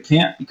away, but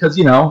can't because,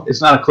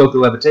 it's not a cloak of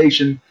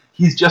levitation.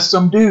 He's just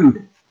some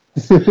dude.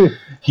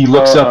 He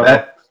looks up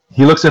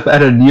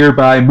at a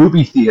nearby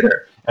movie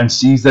theater and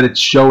sees that it's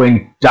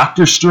showing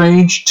Doctor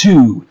Strange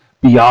 2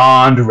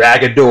 Beyond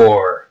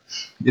Ragador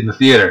in the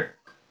theater.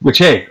 Which,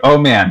 hey, oh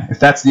man, if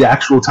that's the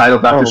actual title,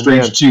 Doctor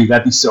Strange 2,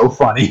 that'd be so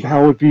funny. That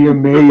would be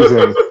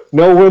amazing.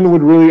 No one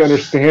would really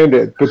understand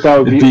it, but that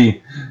would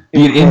be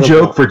an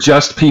in-joke for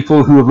just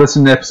people who have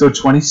listened to episode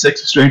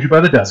 26 of Stranger by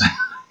the Dozen.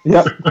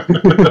 Yep.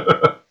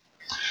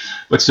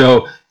 But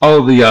so,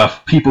 all the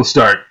people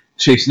start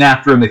chasing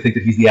after him. They think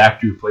that he's the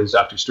actor who plays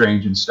Doctor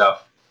Strange and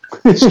stuff.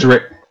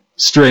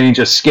 Strange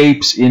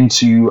escapes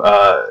into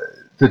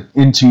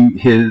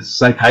his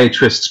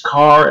psychiatrist's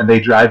car, and they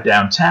drive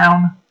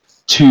downtown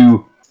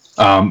to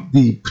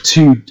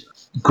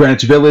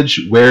Greenwich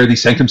Village, where the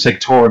Sanctum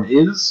Sanctorum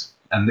is,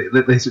 and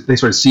they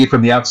sort of see it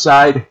from the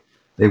outside.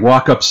 They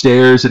walk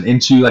upstairs and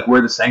into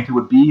where the sanctum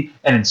would be,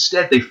 and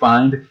instead they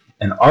find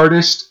an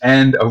artist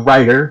and a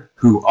writer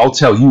who, I'll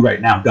tell you right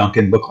now,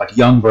 Duncan, look like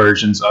young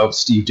versions of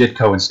Steve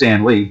Ditko and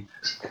Stan Lee,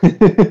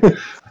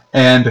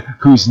 and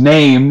whose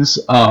names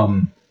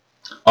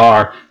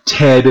are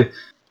Ted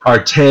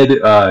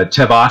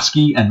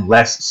Tavosky and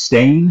Les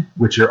Stain,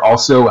 which are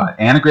also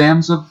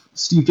anagrams of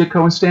Steve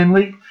Ditko and Stan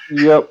Lee.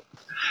 Yep.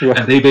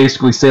 And they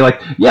basically say,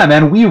 yeah,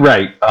 man, we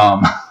write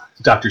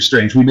Doctor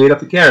Strange. We made up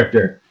the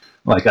character.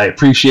 I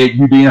appreciate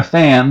you being a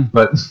fan,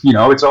 but,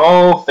 it's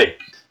all fake.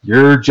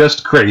 You're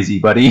just crazy,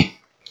 buddy.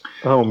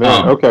 Oh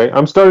man, okay.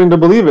 I'm starting to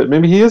believe it.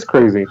 Maybe he is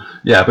crazy.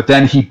 Yeah, but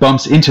then he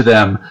bumps into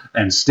them,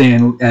 and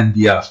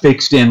the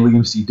fake Stan Lee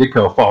and Steve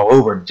Ditko fall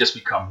over and just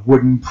become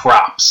wooden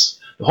props.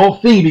 The whole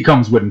thing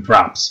becomes wooden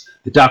props.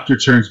 The Doctor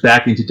turns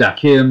back into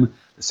Dakim.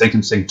 The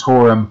Sanctum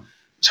Sanctorum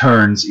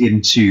turns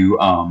into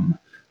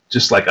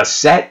just like a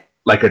set,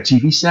 like a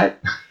TV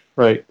set.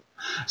 Right.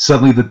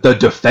 Suddenly, the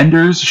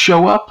Defenders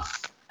show up,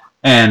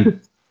 and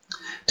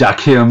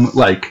Dakim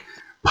like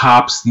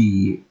pops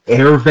the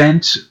air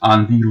vent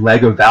on the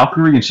leg of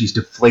Valkyrie, and she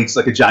deflates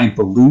like a giant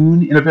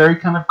balloon in a very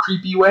kind of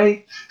creepy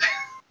way.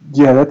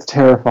 Yeah, that's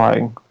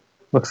terrifying.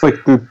 Looks like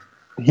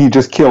he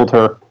just killed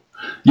her.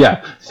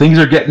 Yeah, things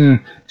are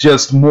getting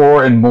just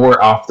more and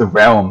more off the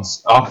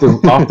rails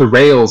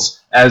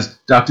as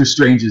Doctor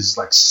Strange's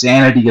like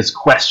sanity is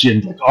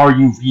questioned. Like, are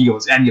you real?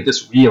 Is any of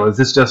this real? Is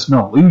this just an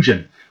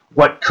illusion?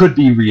 What could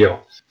be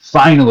real?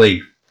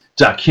 Finally,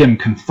 Dakim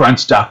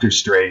confronts Doctor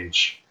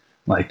Strange.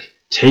 Like,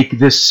 take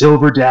this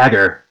silver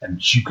dagger,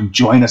 and you can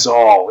join us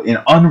all in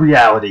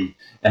unreality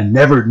and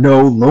never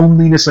know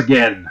loneliness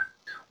again.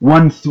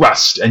 One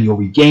thrust, and you'll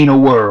regain a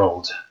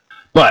world.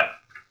 But,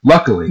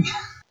 luckily,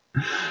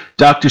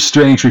 Doctor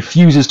Strange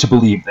refuses to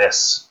believe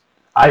this.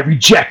 I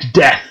reject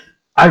death.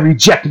 I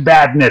reject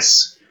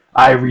madness.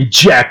 I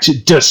reject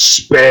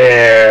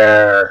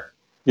despair.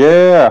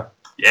 Yeah.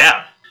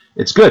 Yeah.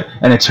 It's good.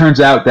 And it turns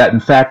out that, in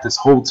fact, this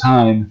whole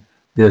time,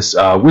 this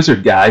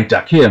wizard guy,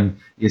 Dakim,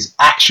 is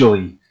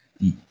actually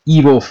the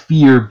evil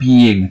fear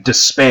being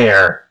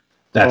Despair.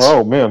 That's,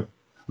 oh man.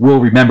 We'll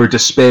remember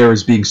Despair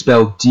as being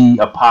spelled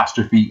D''Spayre,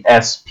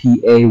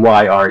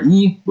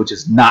 which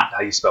is not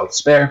how you spell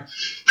despair.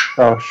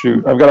 Oh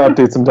shoot, I've got to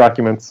update some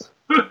documents.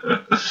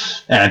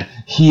 And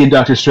he and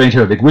Doctor Strange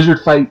have a big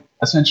wizard fight,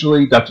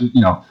 essentially.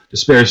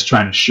 Despair is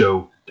trying to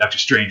show Doctor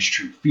Strange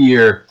true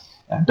fear,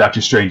 and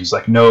Doctor Strange is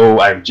like, no,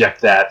 I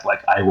reject that.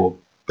 Like, I will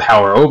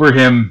power over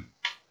him.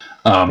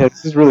 Yeah,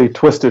 this is really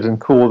twisted and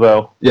cool,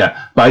 though.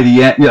 Yeah, by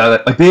the end,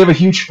 like they have a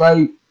huge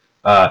fight.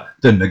 The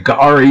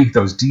Nagari,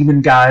 those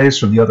demon guys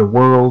from the other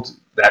world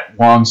that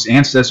Wong's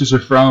ancestors are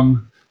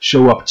from,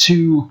 show up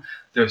too.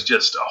 There's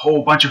just a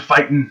whole bunch of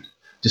fighting.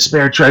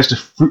 Despair tries to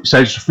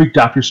freak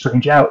Doctor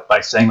Strange out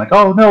by saying like,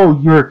 "Oh no,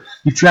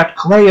 you've trapped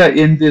Clea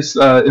in this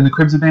in the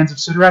Crimson Bands of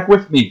Sidorak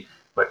with me."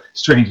 But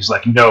Strange is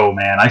like, "No,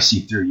 man, I see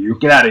through you.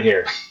 Get out of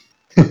here."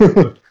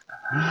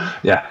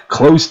 Yeah,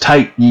 close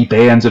tight, ye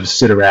bands of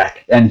Sidorak,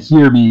 and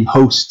hear me,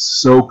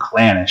 hosts so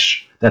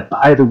clannish, that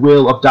by the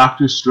will of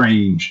Doctor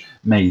Strange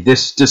may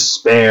this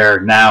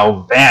despair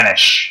now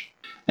vanish.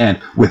 And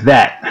with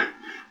that,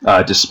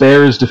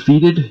 despair is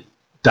defeated.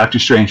 Doctor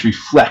Strange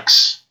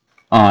reflects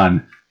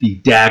on the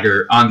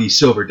dagger, on the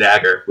silver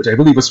dagger, which I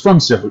believe was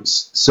from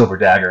Silver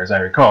Dagger, as I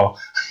recall.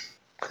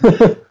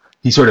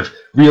 He sort of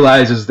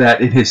realizes that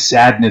in his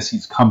sadness,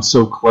 he's come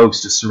so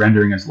close to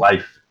surrendering his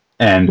life,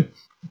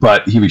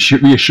 but he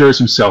reassures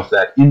himself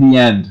that in the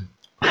end,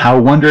 how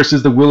wondrous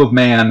is the will of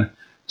man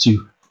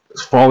to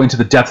fall into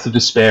the depths of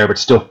despair, but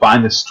still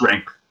find the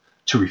strength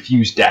to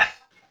refuse death.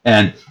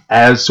 And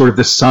as sort of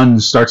the sun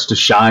starts to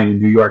shine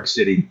in New York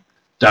City,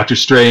 Doctor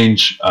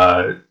Strange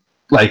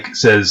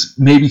says,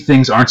 maybe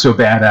things aren't so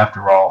bad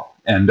after all.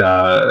 And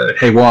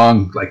hey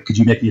Wong, could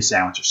you make me a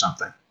sandwich or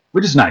something?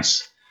 Which is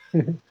nice.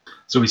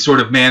 So he sort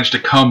of managed to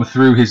come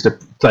through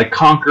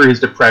conquer his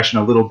depression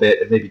a little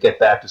bit and maybe get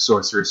back to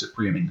Sorcerer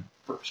Supreme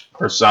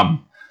for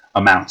some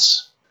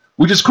amounts,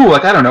 which is cool.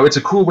 I don't know, it's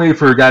a cool way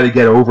for a guy to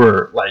get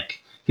over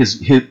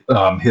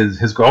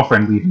his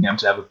girlfriend leaving him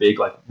to have a big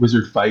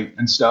wizard fight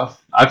and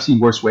stuff. I've seen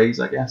worse ways,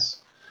 I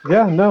guess.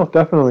 Yeah, no,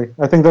 definitely.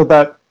 I think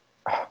that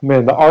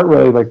man, the art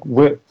really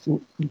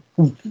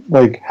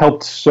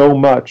helped so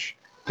much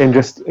in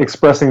just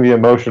expressing the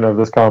emotion of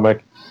this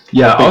comic.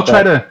 Yeah, I'll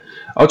try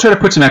to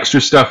put some extra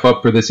stuff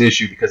up for this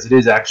issue because it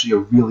is actually a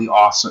really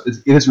awesome.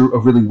 It is a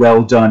really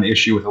well done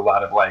issue with a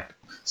lot of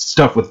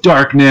stuff with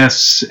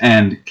darkness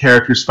and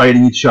characters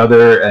fighting each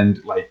other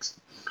and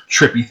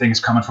trippy things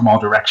coming from all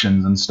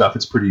directions and stuff.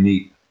 It's pretty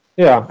neat.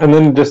 Yeah, and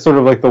then just sort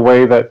of the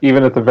way that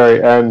even at the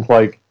very end,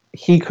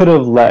 he could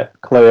have let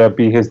Clea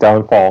be his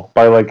downfall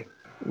by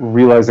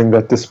realizing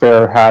that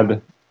Despair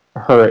had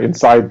her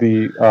inside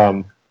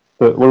the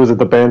what was it,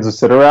 the Bands of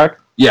Sidorak?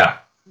 Yeah.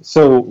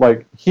 So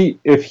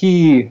if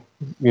he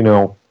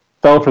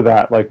fell for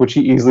that, which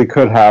he easily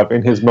could have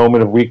in his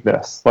moment of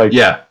weakness,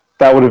 yeah,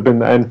 that would have been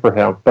the end for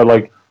him.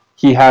 But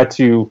he had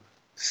to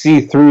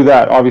see through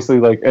that, obviously,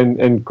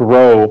 and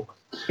grow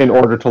in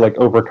order to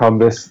overcome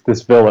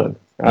this villain.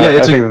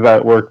 I think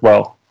that worked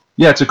well.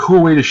 Yeah, it's a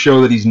cool way to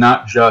show that he's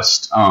not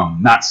just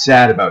not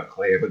sad about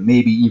Clea, but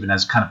maybe even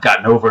has kind of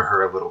gotten over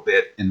her a little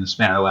bit in the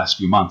span of the last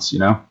few months.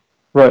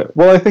 Right.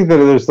 Well, I think that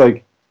there's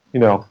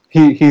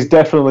he's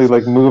definitely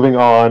moving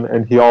on,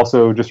 and he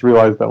also just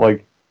realized that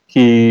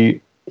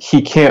he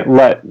can't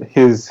let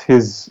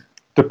his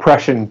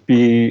depression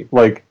be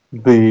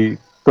the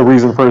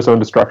reason for his own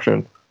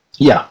destruction.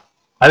 Yeah,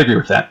 I'd agree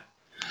with that.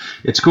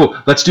 It's cool.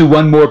 Let's do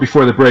one more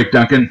before the break,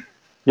 Duncan.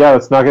 Yeah,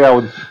 let's knock it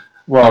out with...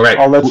 Well, all right.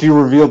 I'll let you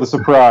reveal the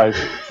surprise.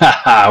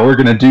 We're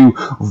going to do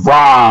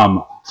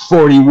Rom,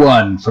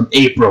 41 from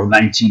April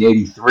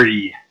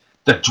 1983.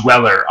 The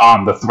Dweller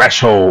on the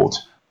Threshold.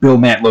 Bill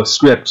Mantlo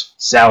script,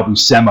 Sal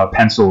Buscema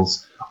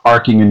pencils,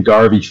 Arking and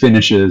Garvey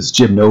finishes,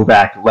 Jim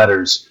Novak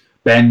letters,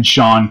 Ben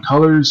Sean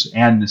colors,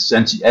 and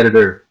Nocenti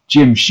editor,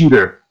 Jim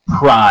Shooter,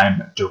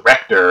 prime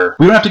director.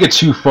 We don't have to get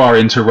too far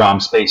into Rom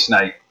Space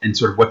Knight and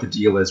sort of what the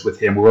deal is with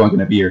him. We're only going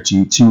to be here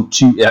two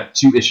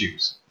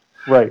issues.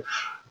 Right.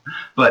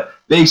 But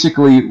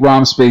basically,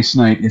 Rom Space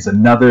Knight is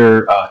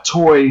another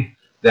toy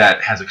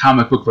that has a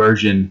comic book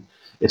version.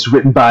 It's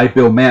written by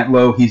Bill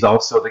Mantlo. He's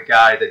also the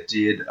guy that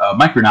did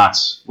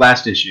Micronauts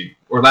last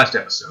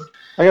episode.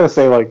 I gotta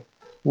say, like,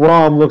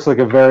 Rom looks like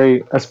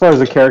as far as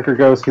the character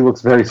goes, he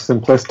looks very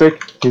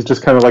simplistic. He's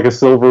just kind of like a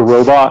silver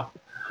robot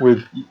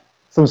with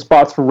some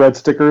spots for red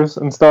stickers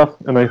and stuff.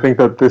 And I think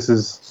that this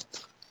is,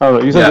 I don't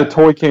know, you said the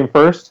toy came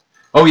first?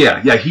 Oh,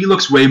 yeah, he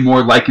looks way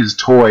more like his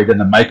toy than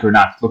the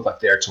Micronauts look like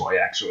their toy,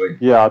 actually.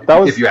 Yeah,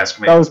 if you ask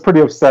me. That was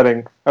pretty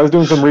upsetting. I was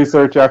doing some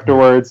research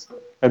afterwards,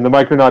 and the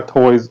Micronaut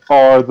toys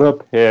are the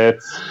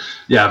pits.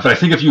 Yeah, but I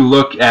think if you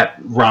look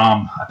at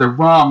the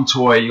Rom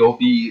toy, you'll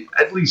be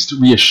at least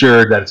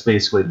reassured that it's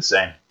basically the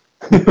same.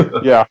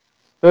 Yeah.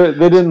 They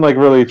didn't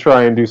really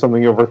try and do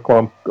something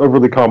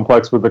overly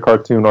complex with the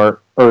cartoon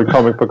art, or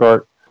comic book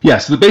art. Yeah,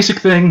 so the basic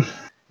thing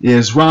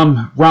is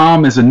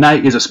Rom is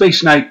a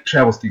space knight,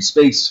 travels through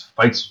space,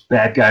 fights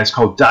bad guys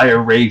called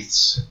dire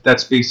wraiths.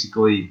 That's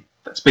basically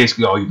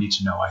all you need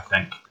to know, I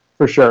think.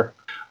 For sure.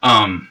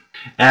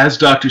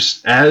 As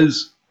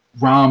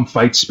Rom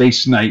fights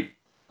Space Knight,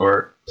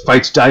 or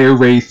fights dire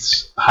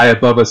wraiths high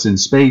above us in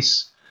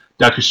space,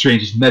 Doctor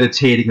Strange is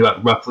meditating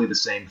about roughly the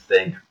same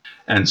thing,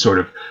 and sort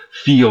of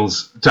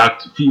feels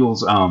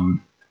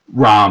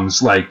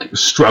Rom's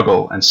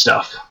struggle and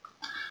stuff.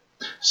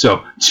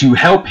 So to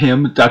help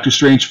him, Doctor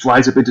Strange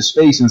flies up into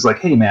space and is like,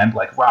 "Hey man,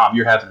 Rom,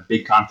 you're having a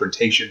big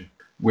confrontation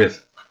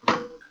with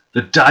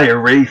the dire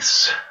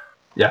wraiths.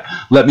 Yeah,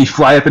 let me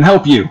fly up and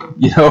help you."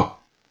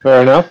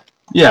 Fair enough.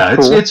 Yeah,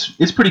 cool.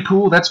 It's pretty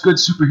cool. That's good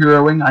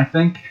superheroing, I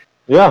think.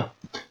 Yeah.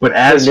 But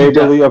as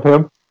of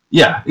him.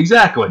 Yeah,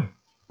 exactly.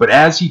 But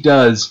as he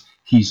does,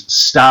 he's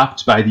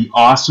stopped by the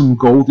awesome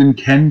golden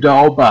Ken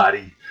doll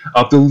body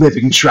of the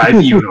Living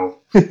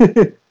Tribunal.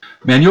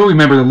 Man, you'll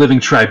remember the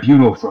Living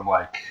Tribunal from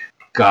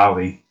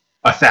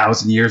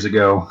 1,000 years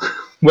ago.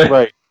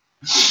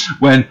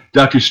 When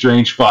Doctor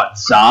Strange fought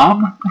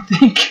Zom, I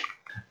think.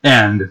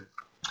 And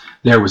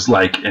there was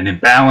an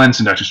imbalance,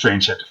 and Doctor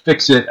Strange had to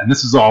fix it. And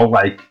this is all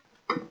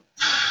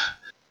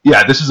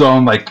this is all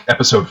in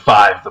episode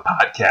 5 of the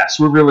podcast.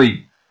 We're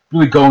really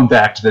going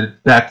back to the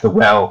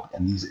well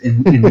in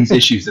these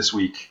issues this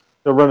week.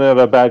 They're running out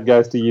of bad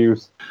guys to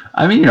use.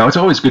 I mean, it's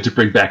always good to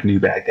bring back new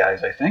bad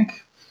guys, I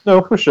think.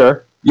 No, for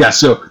sure. Yeah,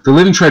 so the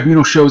Living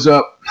Tribunal shows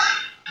up.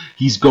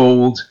 He's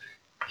gold.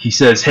 He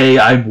says, "Hey,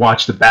 I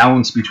watch the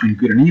balance between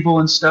good and evil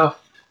and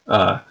stuff.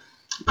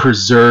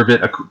 Preserve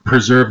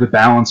the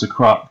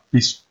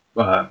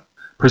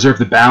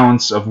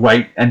balance of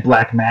white and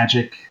black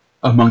magic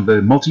among the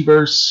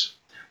multiverse.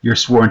 You're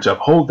sworn to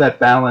uphold that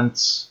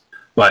balance,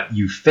 but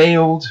you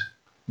failed.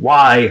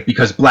 Why?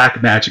 Because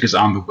black magic is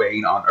on the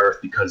wane on Earth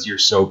because you're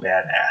so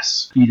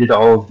badass. Defeated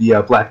all of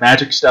the black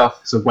magic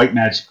stuff, so white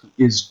magic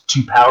is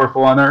too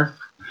powerful on Earth.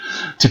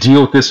 To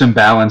deal with this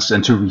imbalance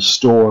and to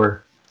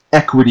restore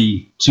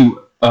equity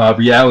to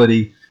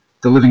reality,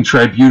 the Living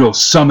Tribunal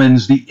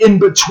summons the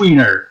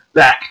In-Betweener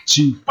back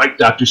to fight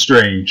Doctor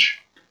Strange.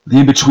 The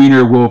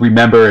In-Betweener will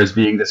remember as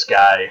being this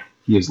guy.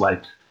 He is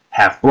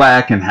half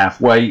black and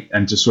half white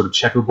and just sort of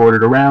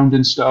checkerboarded around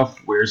and stuff.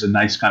 Wears a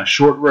nice kind of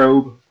short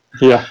robe.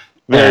 Yeah,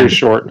 very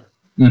short.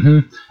 Mm-hmm.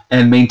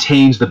 And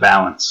maintains the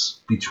balance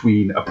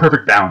between a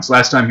perfect balance.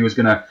 Last time he was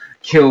going to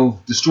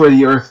destroy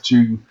the Earth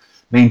to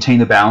maintain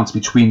the balance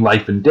between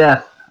life and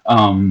death.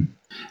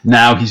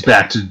 Now he's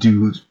back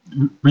to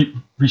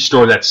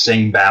restore that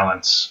same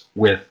balance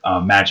with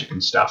magic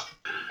and stuff.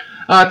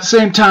 At the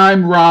same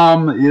time,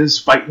 Rom is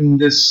fighting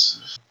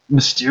this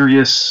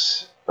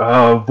mysterious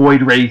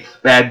Void Wraith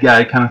bad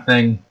guy kind of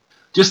thing.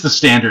 Just the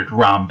standard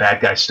Rom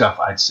bad guy stuff,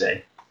 I'd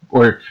say.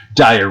 Or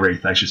Dire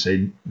Wraith, I should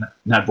say.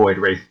 Not Void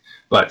Wraith.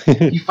 But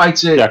he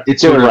fights it. Yeah,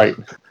 it's get it right.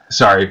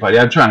 Sorry, buddy.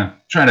 I'm trying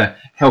to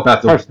help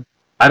out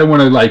I don't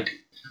want to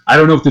I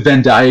don't know if the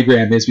Venn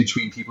diagram is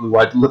between people who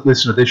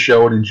listen to this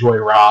show and enjoy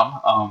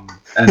Rom,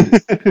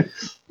 and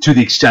to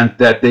the extent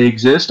that they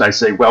exist, I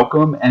say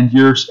welcome, and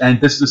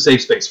this is a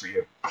safe space for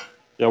you.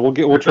 Yeah,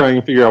 we'll try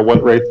and figure out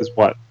what wraith is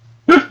what.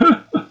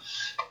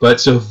 But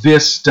so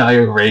this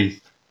dire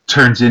wraith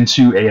turns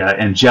into a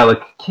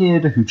angelic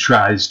kid who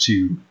tries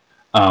to,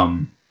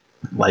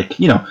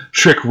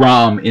 trick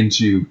Rom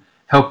into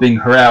helping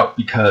her out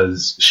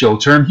because she'll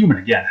turn human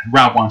again.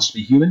 Rom wants to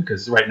be human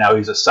because right now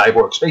he's a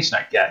cyborg Space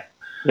Knight guy.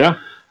 Yeah,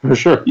 for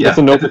sure. Yeah, that's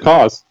a noble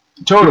cause.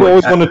 Totally. People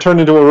always want to turn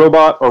into a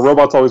robot, or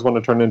robots always want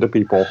to turn into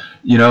people.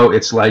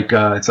 It's like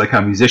how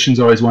musicians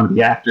always want to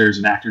be actors,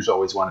 and actors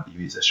always want to be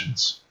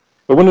musicians.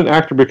 But when an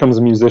actor becomes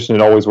a musician,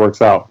 it always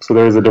works out. So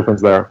there is a difference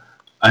there.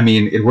 I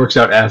mean, it works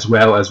out as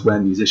well as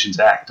when musicians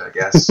act, I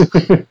guess.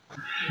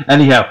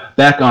 Anyhow,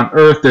 back on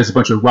Earth, there's a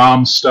bunch of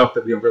Rom stuff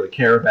that we don't really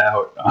care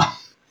about.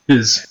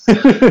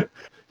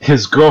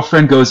 His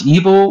girlfriend goes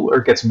evil or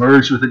gets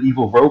merged with an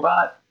evil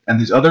robot, and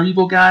these other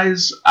evil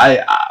guys.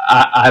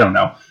 I don't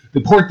know. The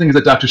important thing is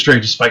that Doctor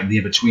Strange is fighting the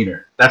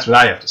In-Betweener. That's what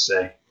I have to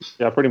say.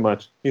 Yeah, pretty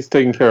much. He's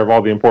taking care of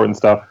all the important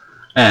stuff.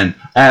 And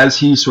as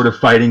he's sort of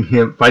fighting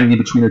the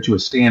In-Betweener to a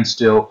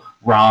standstill,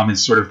 Rom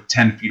is sort of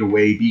 10 feet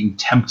away, being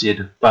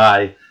tempted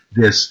by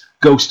this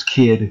ghost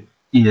kid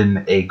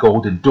in a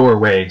golden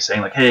doorway,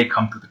 saying like, hey,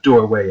 come through the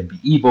doorway and be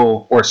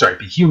evil, or sorry,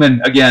 be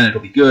human again,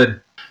 it'll be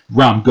good.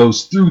 Rom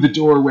goes through the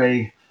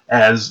doorway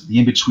as the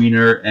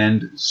In-Betweener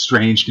and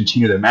Strange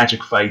continue their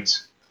magic fight.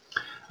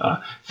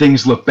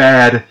 Things look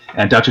bad,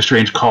 and Doctor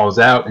Strange calls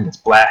out and gets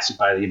blasted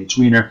by the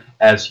In-Betweener.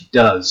 As he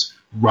does,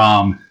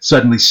 Rom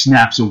suddenly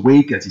snaps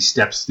awake as he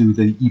steps through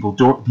the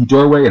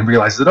doorway and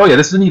realizes that, oh yeah,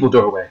 this is an evil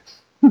doorway.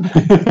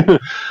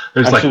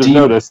 There's I like should have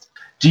noticed.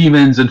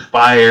 demons and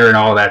fire and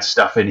all that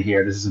stuff in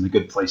here. This isn't a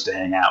good place to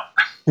hang out.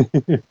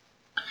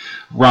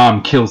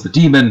 Rom kills the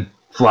demon,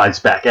 flies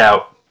back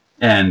out,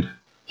 and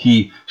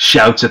he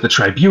shouts at the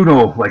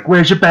Tribunal, like,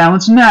 where's your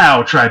balance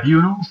now,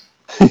 Tribunal?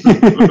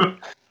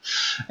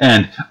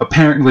 And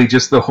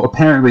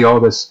apparently all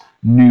this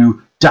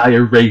new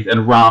Dire Wraith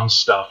and Rom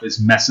stuff is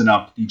messing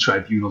up the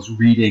Tribunal's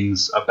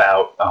readings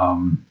about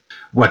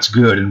what's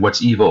good and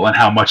what's evil and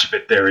how much of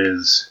it there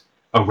is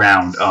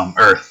around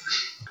Earth.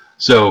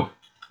 So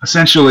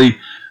essentially,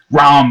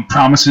 Rom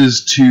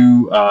promises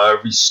to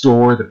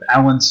restore the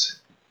balance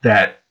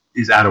that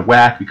is out of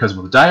whack because of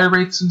all the Dire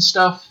Wraiths and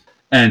stuff,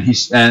 and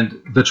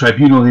the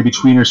Tribunal and the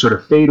In-Betweener sort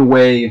of fade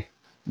away,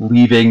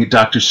 leaving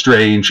Doctor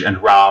Strange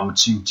and Rom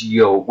to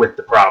deal with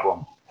the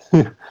problem.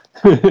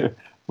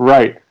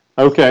 Right.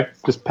 Okay.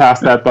 Just pass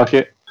that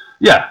bucket.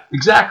 Yeah,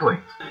 exactly.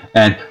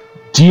 And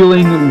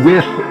dealing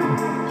with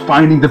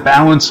finding the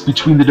balance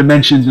between the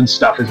dimensions and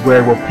stuff is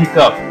where we'll pick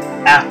up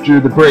after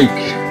the break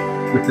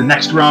with the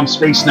next Rom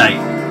Space Knight.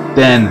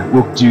 Then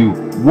we'll do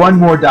one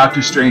more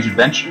Doctor Strange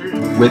adventure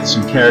with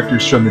some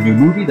characters from the new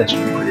movie. That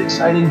should be pretty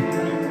exciting.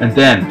 And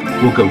then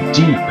we'll go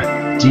deep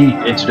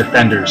into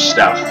Defenders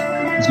stuff.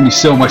 There's going to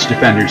be so much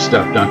Defenders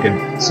stuff,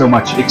 Duncan. So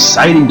much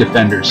exciting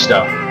Defenders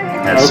stuff.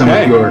 As some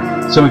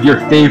of your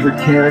favorite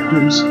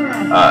characters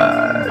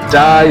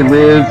die,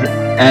 live,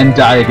 and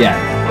die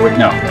again. Oh wait,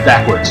 no,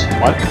 backwards.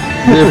 What?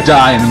 Live,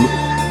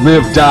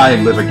 die,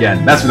 and live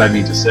again. That's what I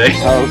mean to say.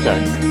 Oh,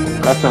 okay.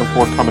 That sounds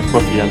more comic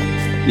book again.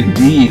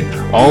 Indeed.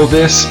 All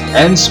this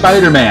and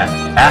Spider-Man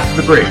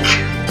after the break.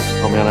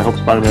 Oh man, I hope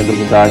Spider-Man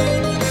doesn't die.